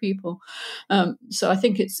 40 people. So I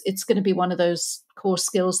think it's going to be one of those core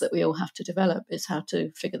skills that we all have to develop, is how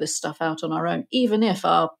to figure this stuff out on our own, even if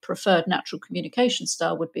our preferred natural communication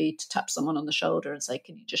style would be to tap someone on the shoulder and say,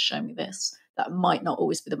 can you just show me this? That might not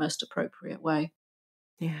always be the most appropriate way.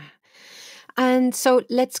 Yeah. And so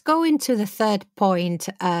let's go into the third point,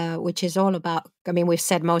 which is all about, we've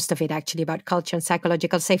said most of it actually about culture and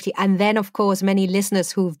psychological safety. And then, of course, many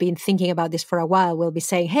listeners who've been thinking about this for a while will be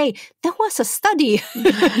saying, hey, there was a study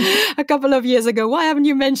a couple of years ago. Why haven't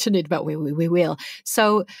you mentioned it? But we will.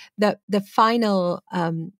 So the final,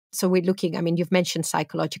 so we're looking, you've mentioned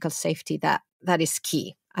psychological safety, that is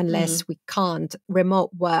key. Unless we can't, remote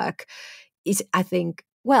work is, I think,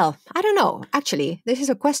 well, I don't know. Actually, this is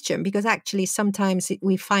a question, because actually sometimes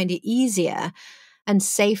we find it easier and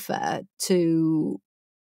safer to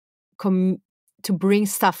bring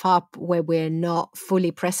stuff up where we're not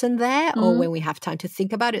fully present there or when we have time to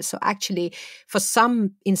think about it. So actually,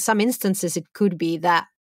 in some instances, it could be that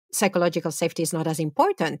psychological safety is not as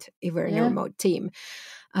important if we're in a remote team.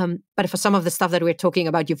 But for some of the stuff that we're talking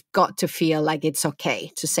about, you've got to feel like it's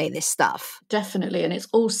okay to say this stuff. Definitely. And it's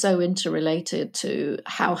also interrelated to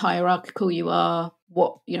how hierarchical you are,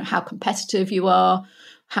 how competitive you are,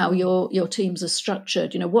 how your teams are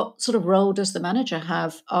structured. What sort of role does the manager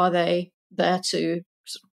have? Are they there to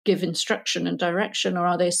give instruction and direction, or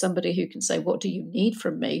are they somebody who can say, what do you need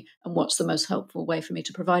from me? And what's the most helpful way for me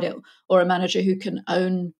to provide it? Or a manager who can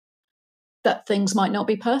own that things might not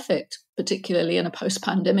be perfect, particularly in a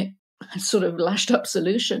post-pandemic sort of lashed up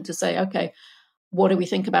solution, to say, okay, what do we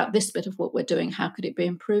think about this bit of what we're doing? How could it be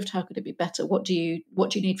improved? How could it be better? What do you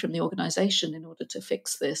need from the organization in order to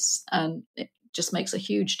fix this? And it just makes a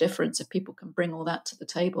huge difference if people can bring all that to the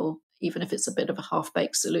table, even if it's a bit of a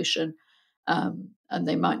half-baked solution. And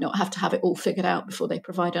they might not have to have it all figured out before they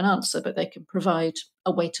provide an answer, but they can provide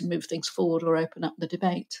a way to move things forward or open up the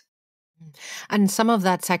debate. And some of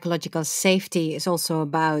that psychological safety is also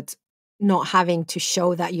about not having to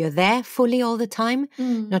show that you're there fully all the time,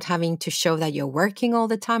 not having to show that you're working all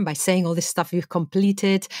the time by saying all this stuff you've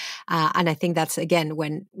completed. And I think that's, again,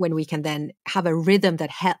 when we can then have a rhythm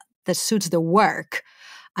that suits the work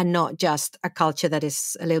and not just a culture that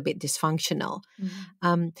is a little bit dysfunctional.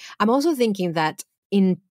 I'm also thinking that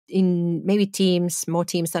in maybe more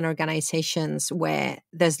teams than organizations, where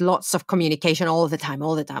there's lots of communication all the time,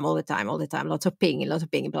 lots of pinging,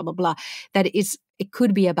 blah, blah, blah, it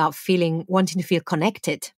could be about wanting to feel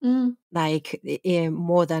connected, like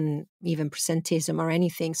more than even presentism or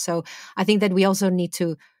anything. So I think that we also need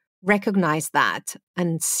to recognize that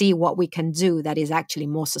and see what we can do that is actually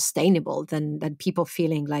more sustainable than people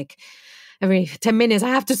feeling like every 10 minutes, I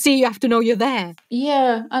have to see you, I have to know you're there.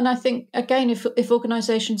 Yeah. And I think, again, if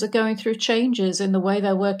organizations are going through changes in the way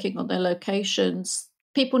they're working on their locations,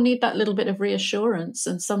 people need that little bit of reassurance.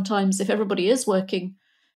 And sometimes if everybody is working,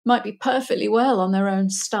 might be perfectly well on their own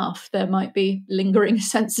stuff, there might be lingering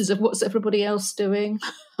senses of what's everybody else doing?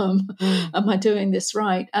 Am I doing this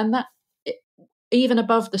right? And that, even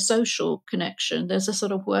above the social connection, there's a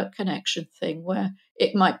sort of work connection thing where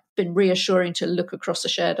it might have been reassuring to look across a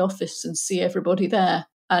shared office and see everybody there.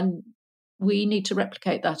 And we need to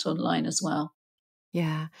replicate that online as well.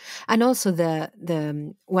 Yeah. And also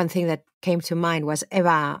the one thing that came to mind was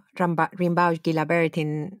Eva Rimbaud-Gilabert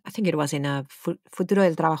I think it was in a Futuro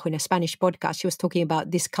del Trabajo in a Spanish podcast. She was talking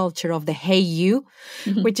about this culture of the hey you,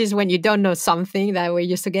 which is when you don't know something that we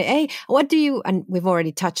used to get, hey, what do you, and we've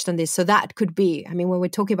already touched on this. So that could be, I mean, when we're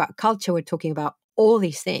talking about culture, we're talking about all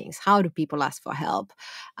these things. How do people ask for help?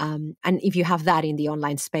 And if you have that in the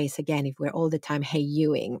online space, again, if we're all the time hey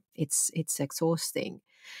youing, it's exhausting.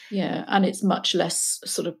 Yeah, and it's much less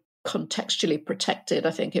sort of contextually protected.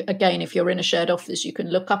 I think, again, if you're in a shared office, you can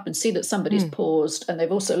look up and see that somebody's paused and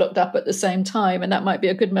they've also looked up at the same time. And that might be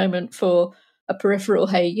a good moment for a peripheral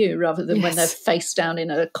hey you, rather than when they're face down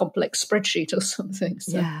in a complex spreadsheet or something.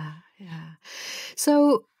 So. Yeah.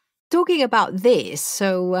 So talking about this,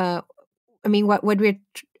 I mean, what we're,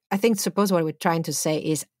 I think, suppose what we're trying to say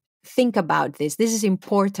is, think about this. This is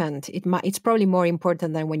important. It's probably more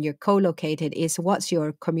important than when you're co-located, is what's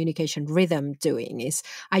your communication rhythm doing?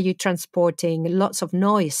 Are you transporting lots of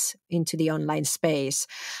noise into the online space?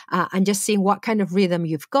 And just seeing what kind of rhythm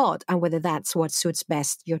you've got and whether that's what suits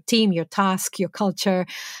best your team, your task, your culture,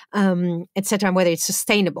 etc., and whether it's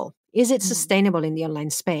sustainable. Is it sustainable in the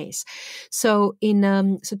online space? So in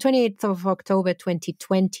 28th of October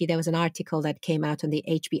 2020, there was an article that came out on the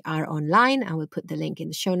HBR Online, and we'll put the link in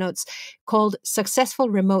the show notes, called Successful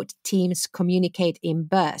Remote Teams Communicate in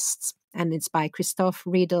Bursts. And it's by Christoph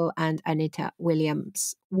Riedel and Anita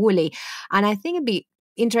Williams-Woolley. And I think it'd be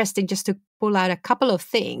interesting just to pull out a couple of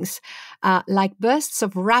things, like bursts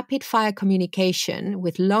of rapid fire communication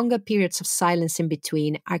with longer periods of silence in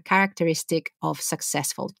between are characteristic of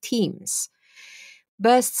successful teams.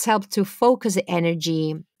 Bursts help to focus the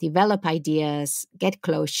energy, develop ideas, get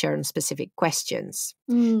closure on specific questions.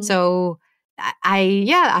 So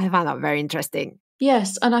I found that very interesting.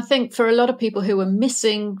 Yes, and I think for a lot of people who are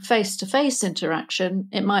missing face-to-face interaction,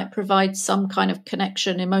 it might provide some kind of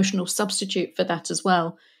connection, emotional substitute for that as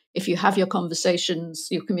well. If you have your conversations,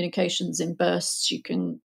 your communications in bursts, you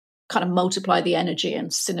can kind of multiply the energy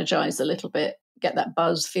and synergize a little bit, get that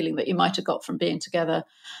buzz feeling that you might have got from being together.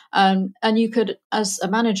 And you could, as a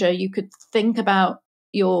manager, you could think about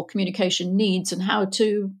your communication needs and how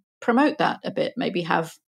to promote that a bit. Maybe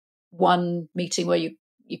have one meeting where you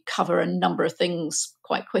cover a number of things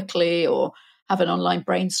quite quickly, or have an online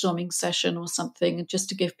brainstorming session or something, just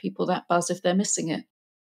to give people that buzz if they're missing it.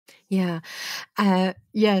 Yeah.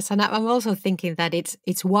 Yes. And I'm also thinking that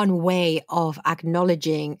it's one way of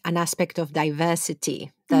acknowledging an aspect of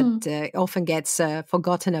diversity that often gets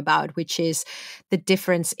forgotten about, which is the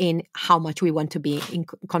difference in how much we want to be in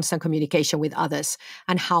constant communication with others,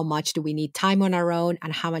 and how much do we need time on our own,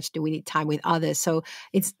 and how much do we need time with others. So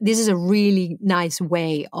this is a really nice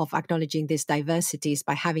way of acknowledging these diversities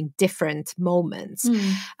by having different moments.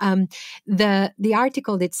 The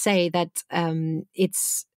article did say that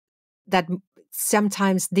that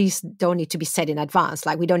sometimes these don't need to be set in advance.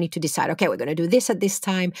 Like, we don't need to decide, okay, we're going to do this at this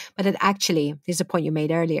time. But that actually, this is a point you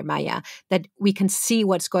made earlier, Maya, that we can see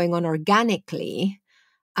what's going on organically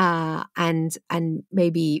and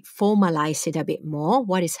maybe formalize it a bit more,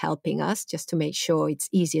 what is helping us, just to make sure it's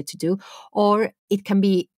easier to do. Or it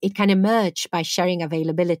can emerge by sharing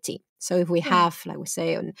availability. So if we have, like we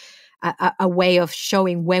say, a way of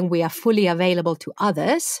showing when we are fully available to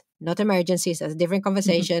others, not emergencies, that's a different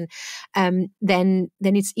conversation, then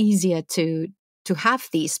it's easier to have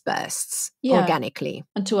these bursts organically.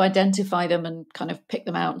 And to identify them and kind of pick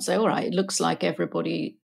them out and say, all right, it looks like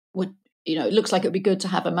everybody would it looks like it would be good to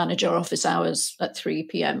have a manager office hours at 3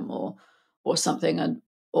 p.m. or something,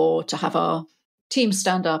 or to have our team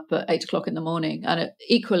stand up at 8 o'clock in the morning. And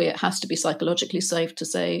equally, it has to be psychologically safe to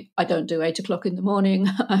say, I don't do 8 o'clock in the morning.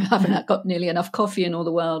 I haven't got nearly enough coffee in all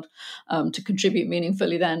the world to contribute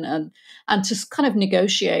meaningfully then. And to kind of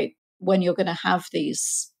negotiate when you're going to have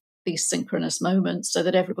these synchronous moments so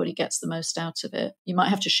that everybody gets the most out of it. You might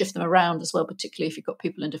have to shift them around as well, particularly if you've got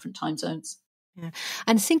people in different time zones. Yeah.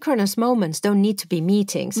 And synchronous moments don't need to be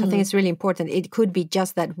meetings. I think it's really important. It could be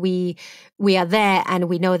just that we are there and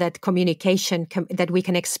we know that communication, that we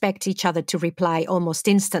can expect each other to reply almost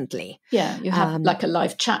instantly. Yeah, you have like a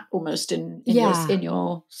live chat almost in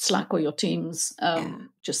your Slack or your Teams,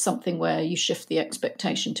 just something where you shift the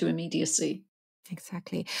expectation to immediacy.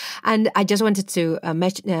 Exactly. And I just wanted to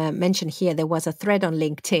mention here, there was a thread on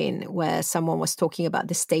LinkedIn where someone was talking about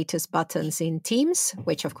the status buttons in Teams,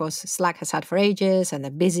 which of course Slack has had for ages, and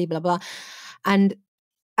they're busy, blah, blah. And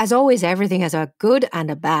as always, everything has a good and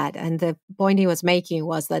a bad. And the point he was making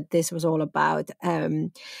was that this was all about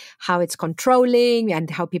how it's controlling and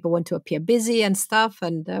how people want to appear busy and stuff.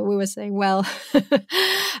 And we were saying, well,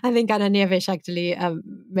 I think Anna Nieves actually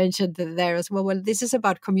mentioned that there as well. Well, this is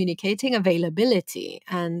about communicating availability.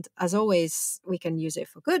 And as always, we can use it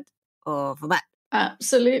for good or for bad.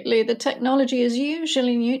 Absolutely. The technology is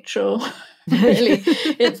usually neutral. Really,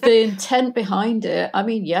 it's the intent behind it. I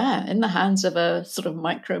mean, in the hands of a sort of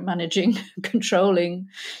micromanaging, controlling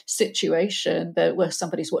situation where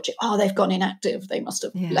somebody's watching, they've gone inactive. They must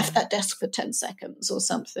have left that desk for 10 seconds or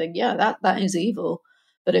something. Yeah, that is evil.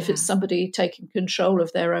 But if it's somebody taking control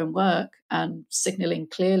of their own work and signaling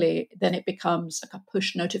clearly, then it becomes like a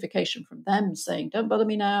push notification from them saying, don't bother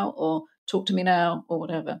me now, or talk to me now, or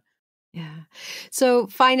whatever. Yeah. So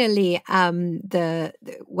finally,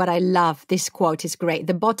 what I love, this quote is great.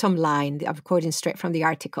 The bottom line, I'm quoting straight from the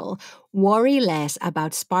article: worry less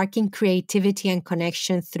about sparking creativity and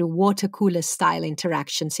connection through water cooler style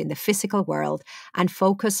interactions in the physical world and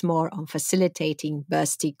focus more on facilitating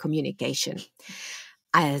bursty communication.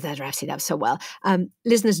 That wraps it up so well.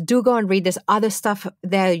 Listeners, do go and read. There's other stuff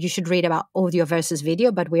there you should read about audio versus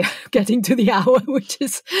video, but we're getting to the hour, which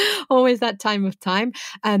is always that time of time.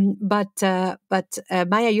 But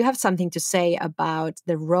Maya, you have something to say about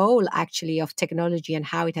the role actually of technology and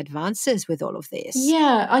how it advances with all of this.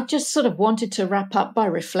 Yeah, I just sort of wanted to wrap up by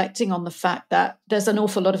reflecting on the fact that there's an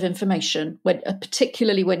awful lot of information,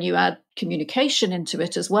 particularly when you add communication into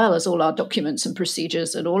it, as well as all our documents and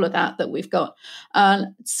procedures and all of that we've got.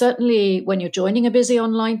 And certainly when you're joining a busy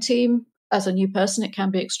online team, as a new person, it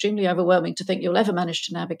can be extremely overwhelming to think you'll ever manage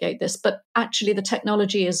to navigate this. But actually the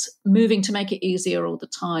technology is moving to make it easier all the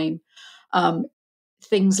time.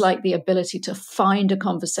 Things like the ability to find a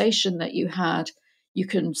conversation that you had. You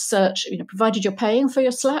can search, provided you're paying for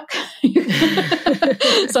your Slack.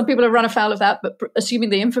 Some people have run afoul of that, but assuming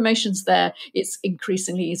the information's there, it's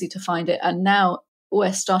increasingly easy to find it. And now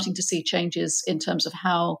we're starting to see changes in terms of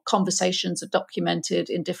how conversations are documented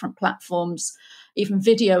in different platforms, even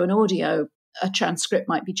video and audio. A transcript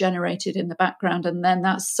might be generated in the background, and then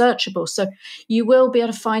that's searchable. So you will be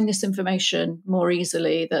able to find this information more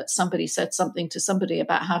easily, that somebody said something to somebody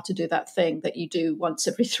about how to do that thing that you do once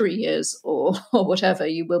every 3 years or whatever.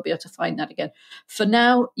 You will be able to find that again. For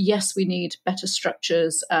now, yes, we need better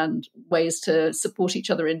structures and ways to support each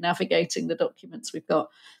other in navigating the documents we've got.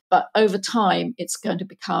 But over time, it's going to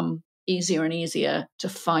become easier and easier to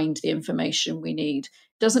find the information we need.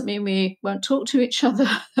 Doesn't mean we won't talk to each other,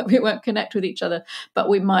 that we won't connect with each other, but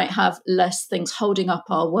we might have less things holding up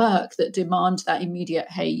our work that demand that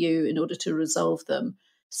immediate hey you in order to resolve them.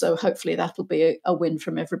 So hopefully that'll be a win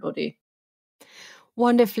from everybody.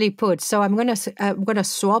 Wonderfully put. So I'm going to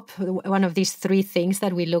swap one of these three things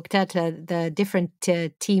that we looked at. The different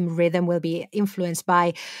team rhythm will be influenced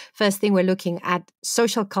by, first thing, we're looking at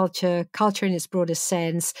social culture in its broadest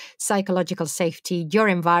sense, psychological safety, your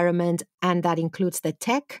environment, and that includes the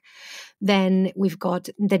tech. Then we've got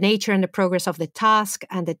the nature and the progress of the task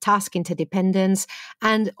and the task interdependence,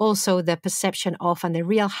 and also the perception of and the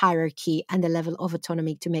real hierarchy and the level of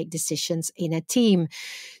autonomy to make decisions in a team.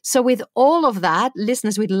 So with all of that,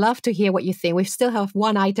 listeners, we'd love to hear what you think. We still have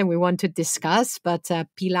one item we want to discuss, but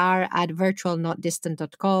Pilar at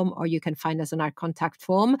virtualnotdistant.com, or you can find us on our contact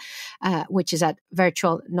form, which is at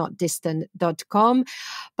virtualnotdistant.com.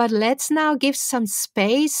 But let's now give some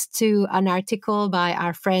space to an article by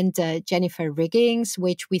our friend Jennifer Riggins,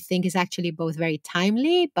 which we think is actually both very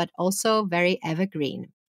timely, but also very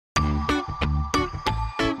evergreen.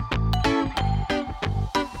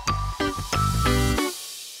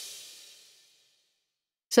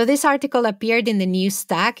 So this article appeared in the News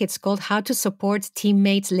Stack. It's called How to Support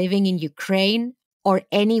Teammates Living in Ukraine or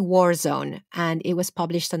Any War Zone. And it was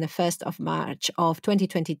published on the 1st of March of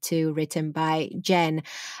 2022, written by Jen.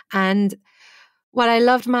 And what I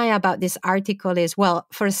loved, Maya, about this article is, well,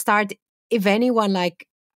 for a start, if anyone I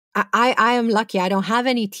am lucky, I don't have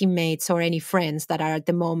any teammates or any friends that are at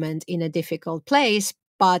the moment in a difficult place,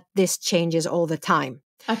 but this changes all the time.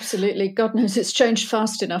 Absolutely. God knows it's changed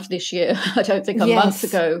fast enough this year. I don't think a month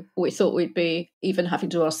ago we thought we'd be even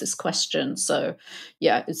having to ask this question. So,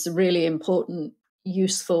 yeah, it's a really important,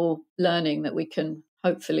 useful learning that we can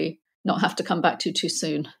hopefully not have to come back to too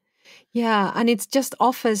soon. Yeah, and it just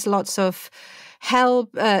offers lots of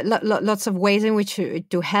help, lots of ways in which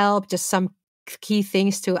to help, just some key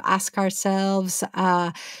things to ask ourselves,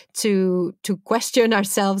 to question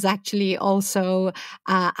ourselves actually also,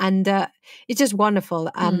 and it's just wonderful.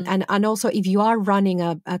 And also if you are running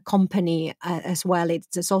a company as well,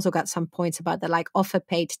 it's also got some points about the offer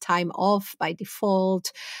paid time off by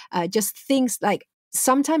default, just things like.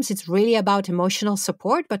 Sometimes it's really about emotional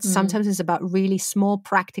support, but sometimes it's about really small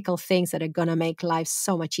practical things that are going to make life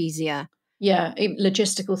so much easier. Yeah,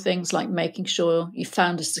 logistical things like making sure you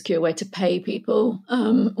found a secure way to pay people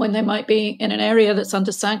when they might be in an area that's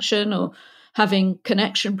under sanction or having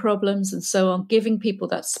connection problems and so on, giving people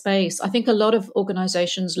that space. I think a lot of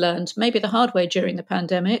organizations learned maybe the hard way during the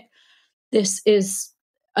pandemic. This is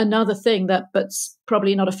another thing but's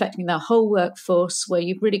probably not affecting their whole workforce, where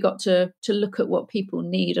you've really got to look at what people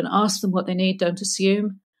need and ask them what they need. Don't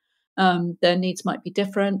assume their needs might be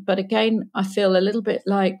different. But again, I feel a little bit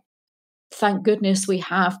like, thank goodness we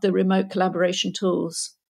have the remote collaboration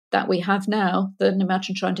tools that we have now. Then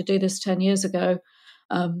imagine trying to do this 10 years ago.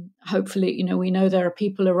 Hopefully, we know there are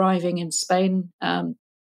people arriving in Spain,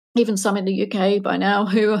 even some in the UK by now,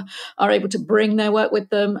 who are able to bring their work with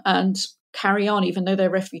them and carry on, even though they're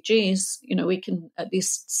refugees. We can at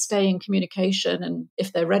least stay in communication, and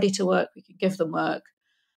if they're ready to work, we can give them work.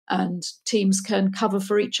 And teams can cover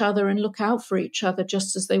for each other and look out for each other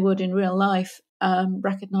just as they would in real life.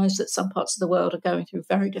 Recognize that some parts of the world are going through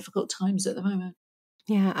very difficult times at the moment.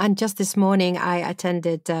 Yeah, and just this morning I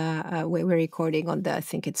attended, we're recording on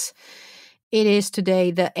it is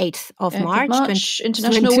today the 8th of March.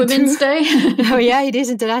 International Women's Day. Oh yeah, it is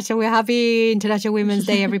International. We're happy International Women's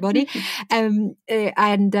Day, everybody. And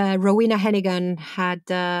Rowena Hennigan had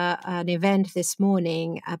an event this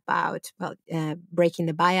morning about breaking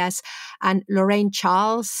the bias. And Lorraine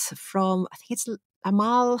Charles from, I think it's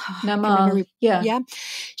Namal. Yeah.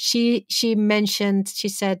 She mentioned, she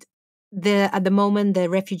said, at the moment, the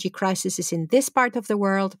refugee crisis is in this part of the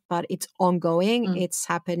world, but it's ongoing. It's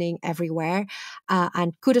happening everywhere.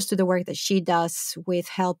 And kudos to the work that she does with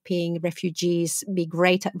helping refugees be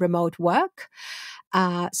great at remote work.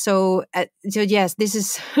 So yes, this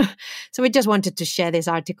is, so we just wanted to share this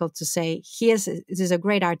article to say, this is a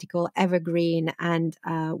great article, evergreen, and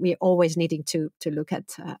we're always needing to look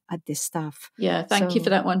at this stuff. Yeah. Thank you for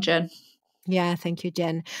that one, Jen. Yeah, thank you,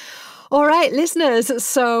 Jen. All right, listeners.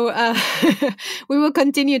 So we will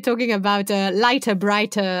continue talking about lighter,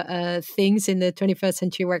 brighter things in the 21st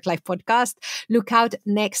Century Work-Life podcast. Look out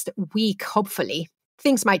next week, hopefully.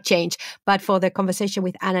 Things might change, but for the conversation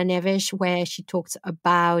with Anna Neves, where she talks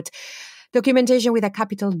about documentation with a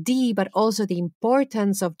capital D, but also the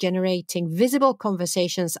importance of generating visible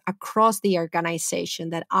conversations across the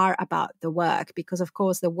organization that are about the work, because of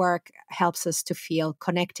course the work helps us to feel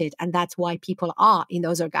connected, and that's why people are in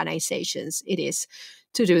those organizations. It is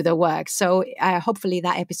to do the work. So hopefully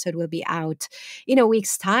that episode will be out in a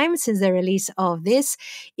week's time since the release of this.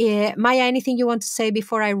 Maya, anything you want to say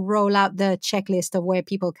before I roll out the checklist of where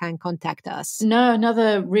people can contact us? No,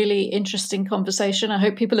 another really interesting conversation. I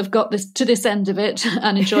hope people have got to this end of it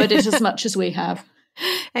and enjoyed it as much as we have.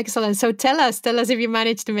 Excellent. So tell us if you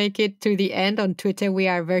managed to make it to the end. On Twitter, we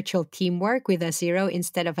are Virtual Teamwork with a 0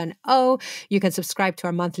 instead of an O. You can subscribe to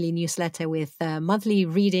our monthly newsletter with monthly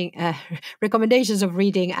reading recommendations of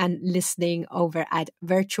reading and listening over at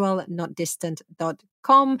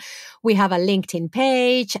virtualnotdistant.com. We have a LinkedIn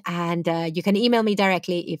page, and you can email me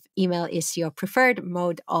directly if email is your preferred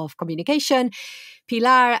mode of communication.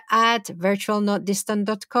 Pilar at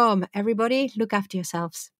virtualnotdistant.com. Everybody, look after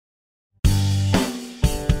yourselves.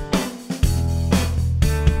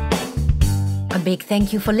 A big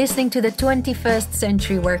thank you for listening to the 21st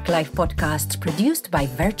Century Work-Life podcast produced by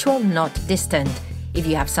Virtual Not Distant. If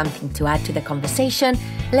you have something to add to the conversation,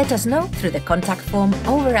 let us know through the contact form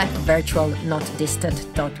over at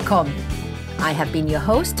virtualnotdistant.com. I have been your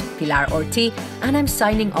host, Pilar Orti, and I'm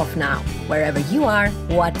signing off now. Wherever you are,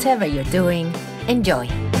 whatever you're doing, enjoy.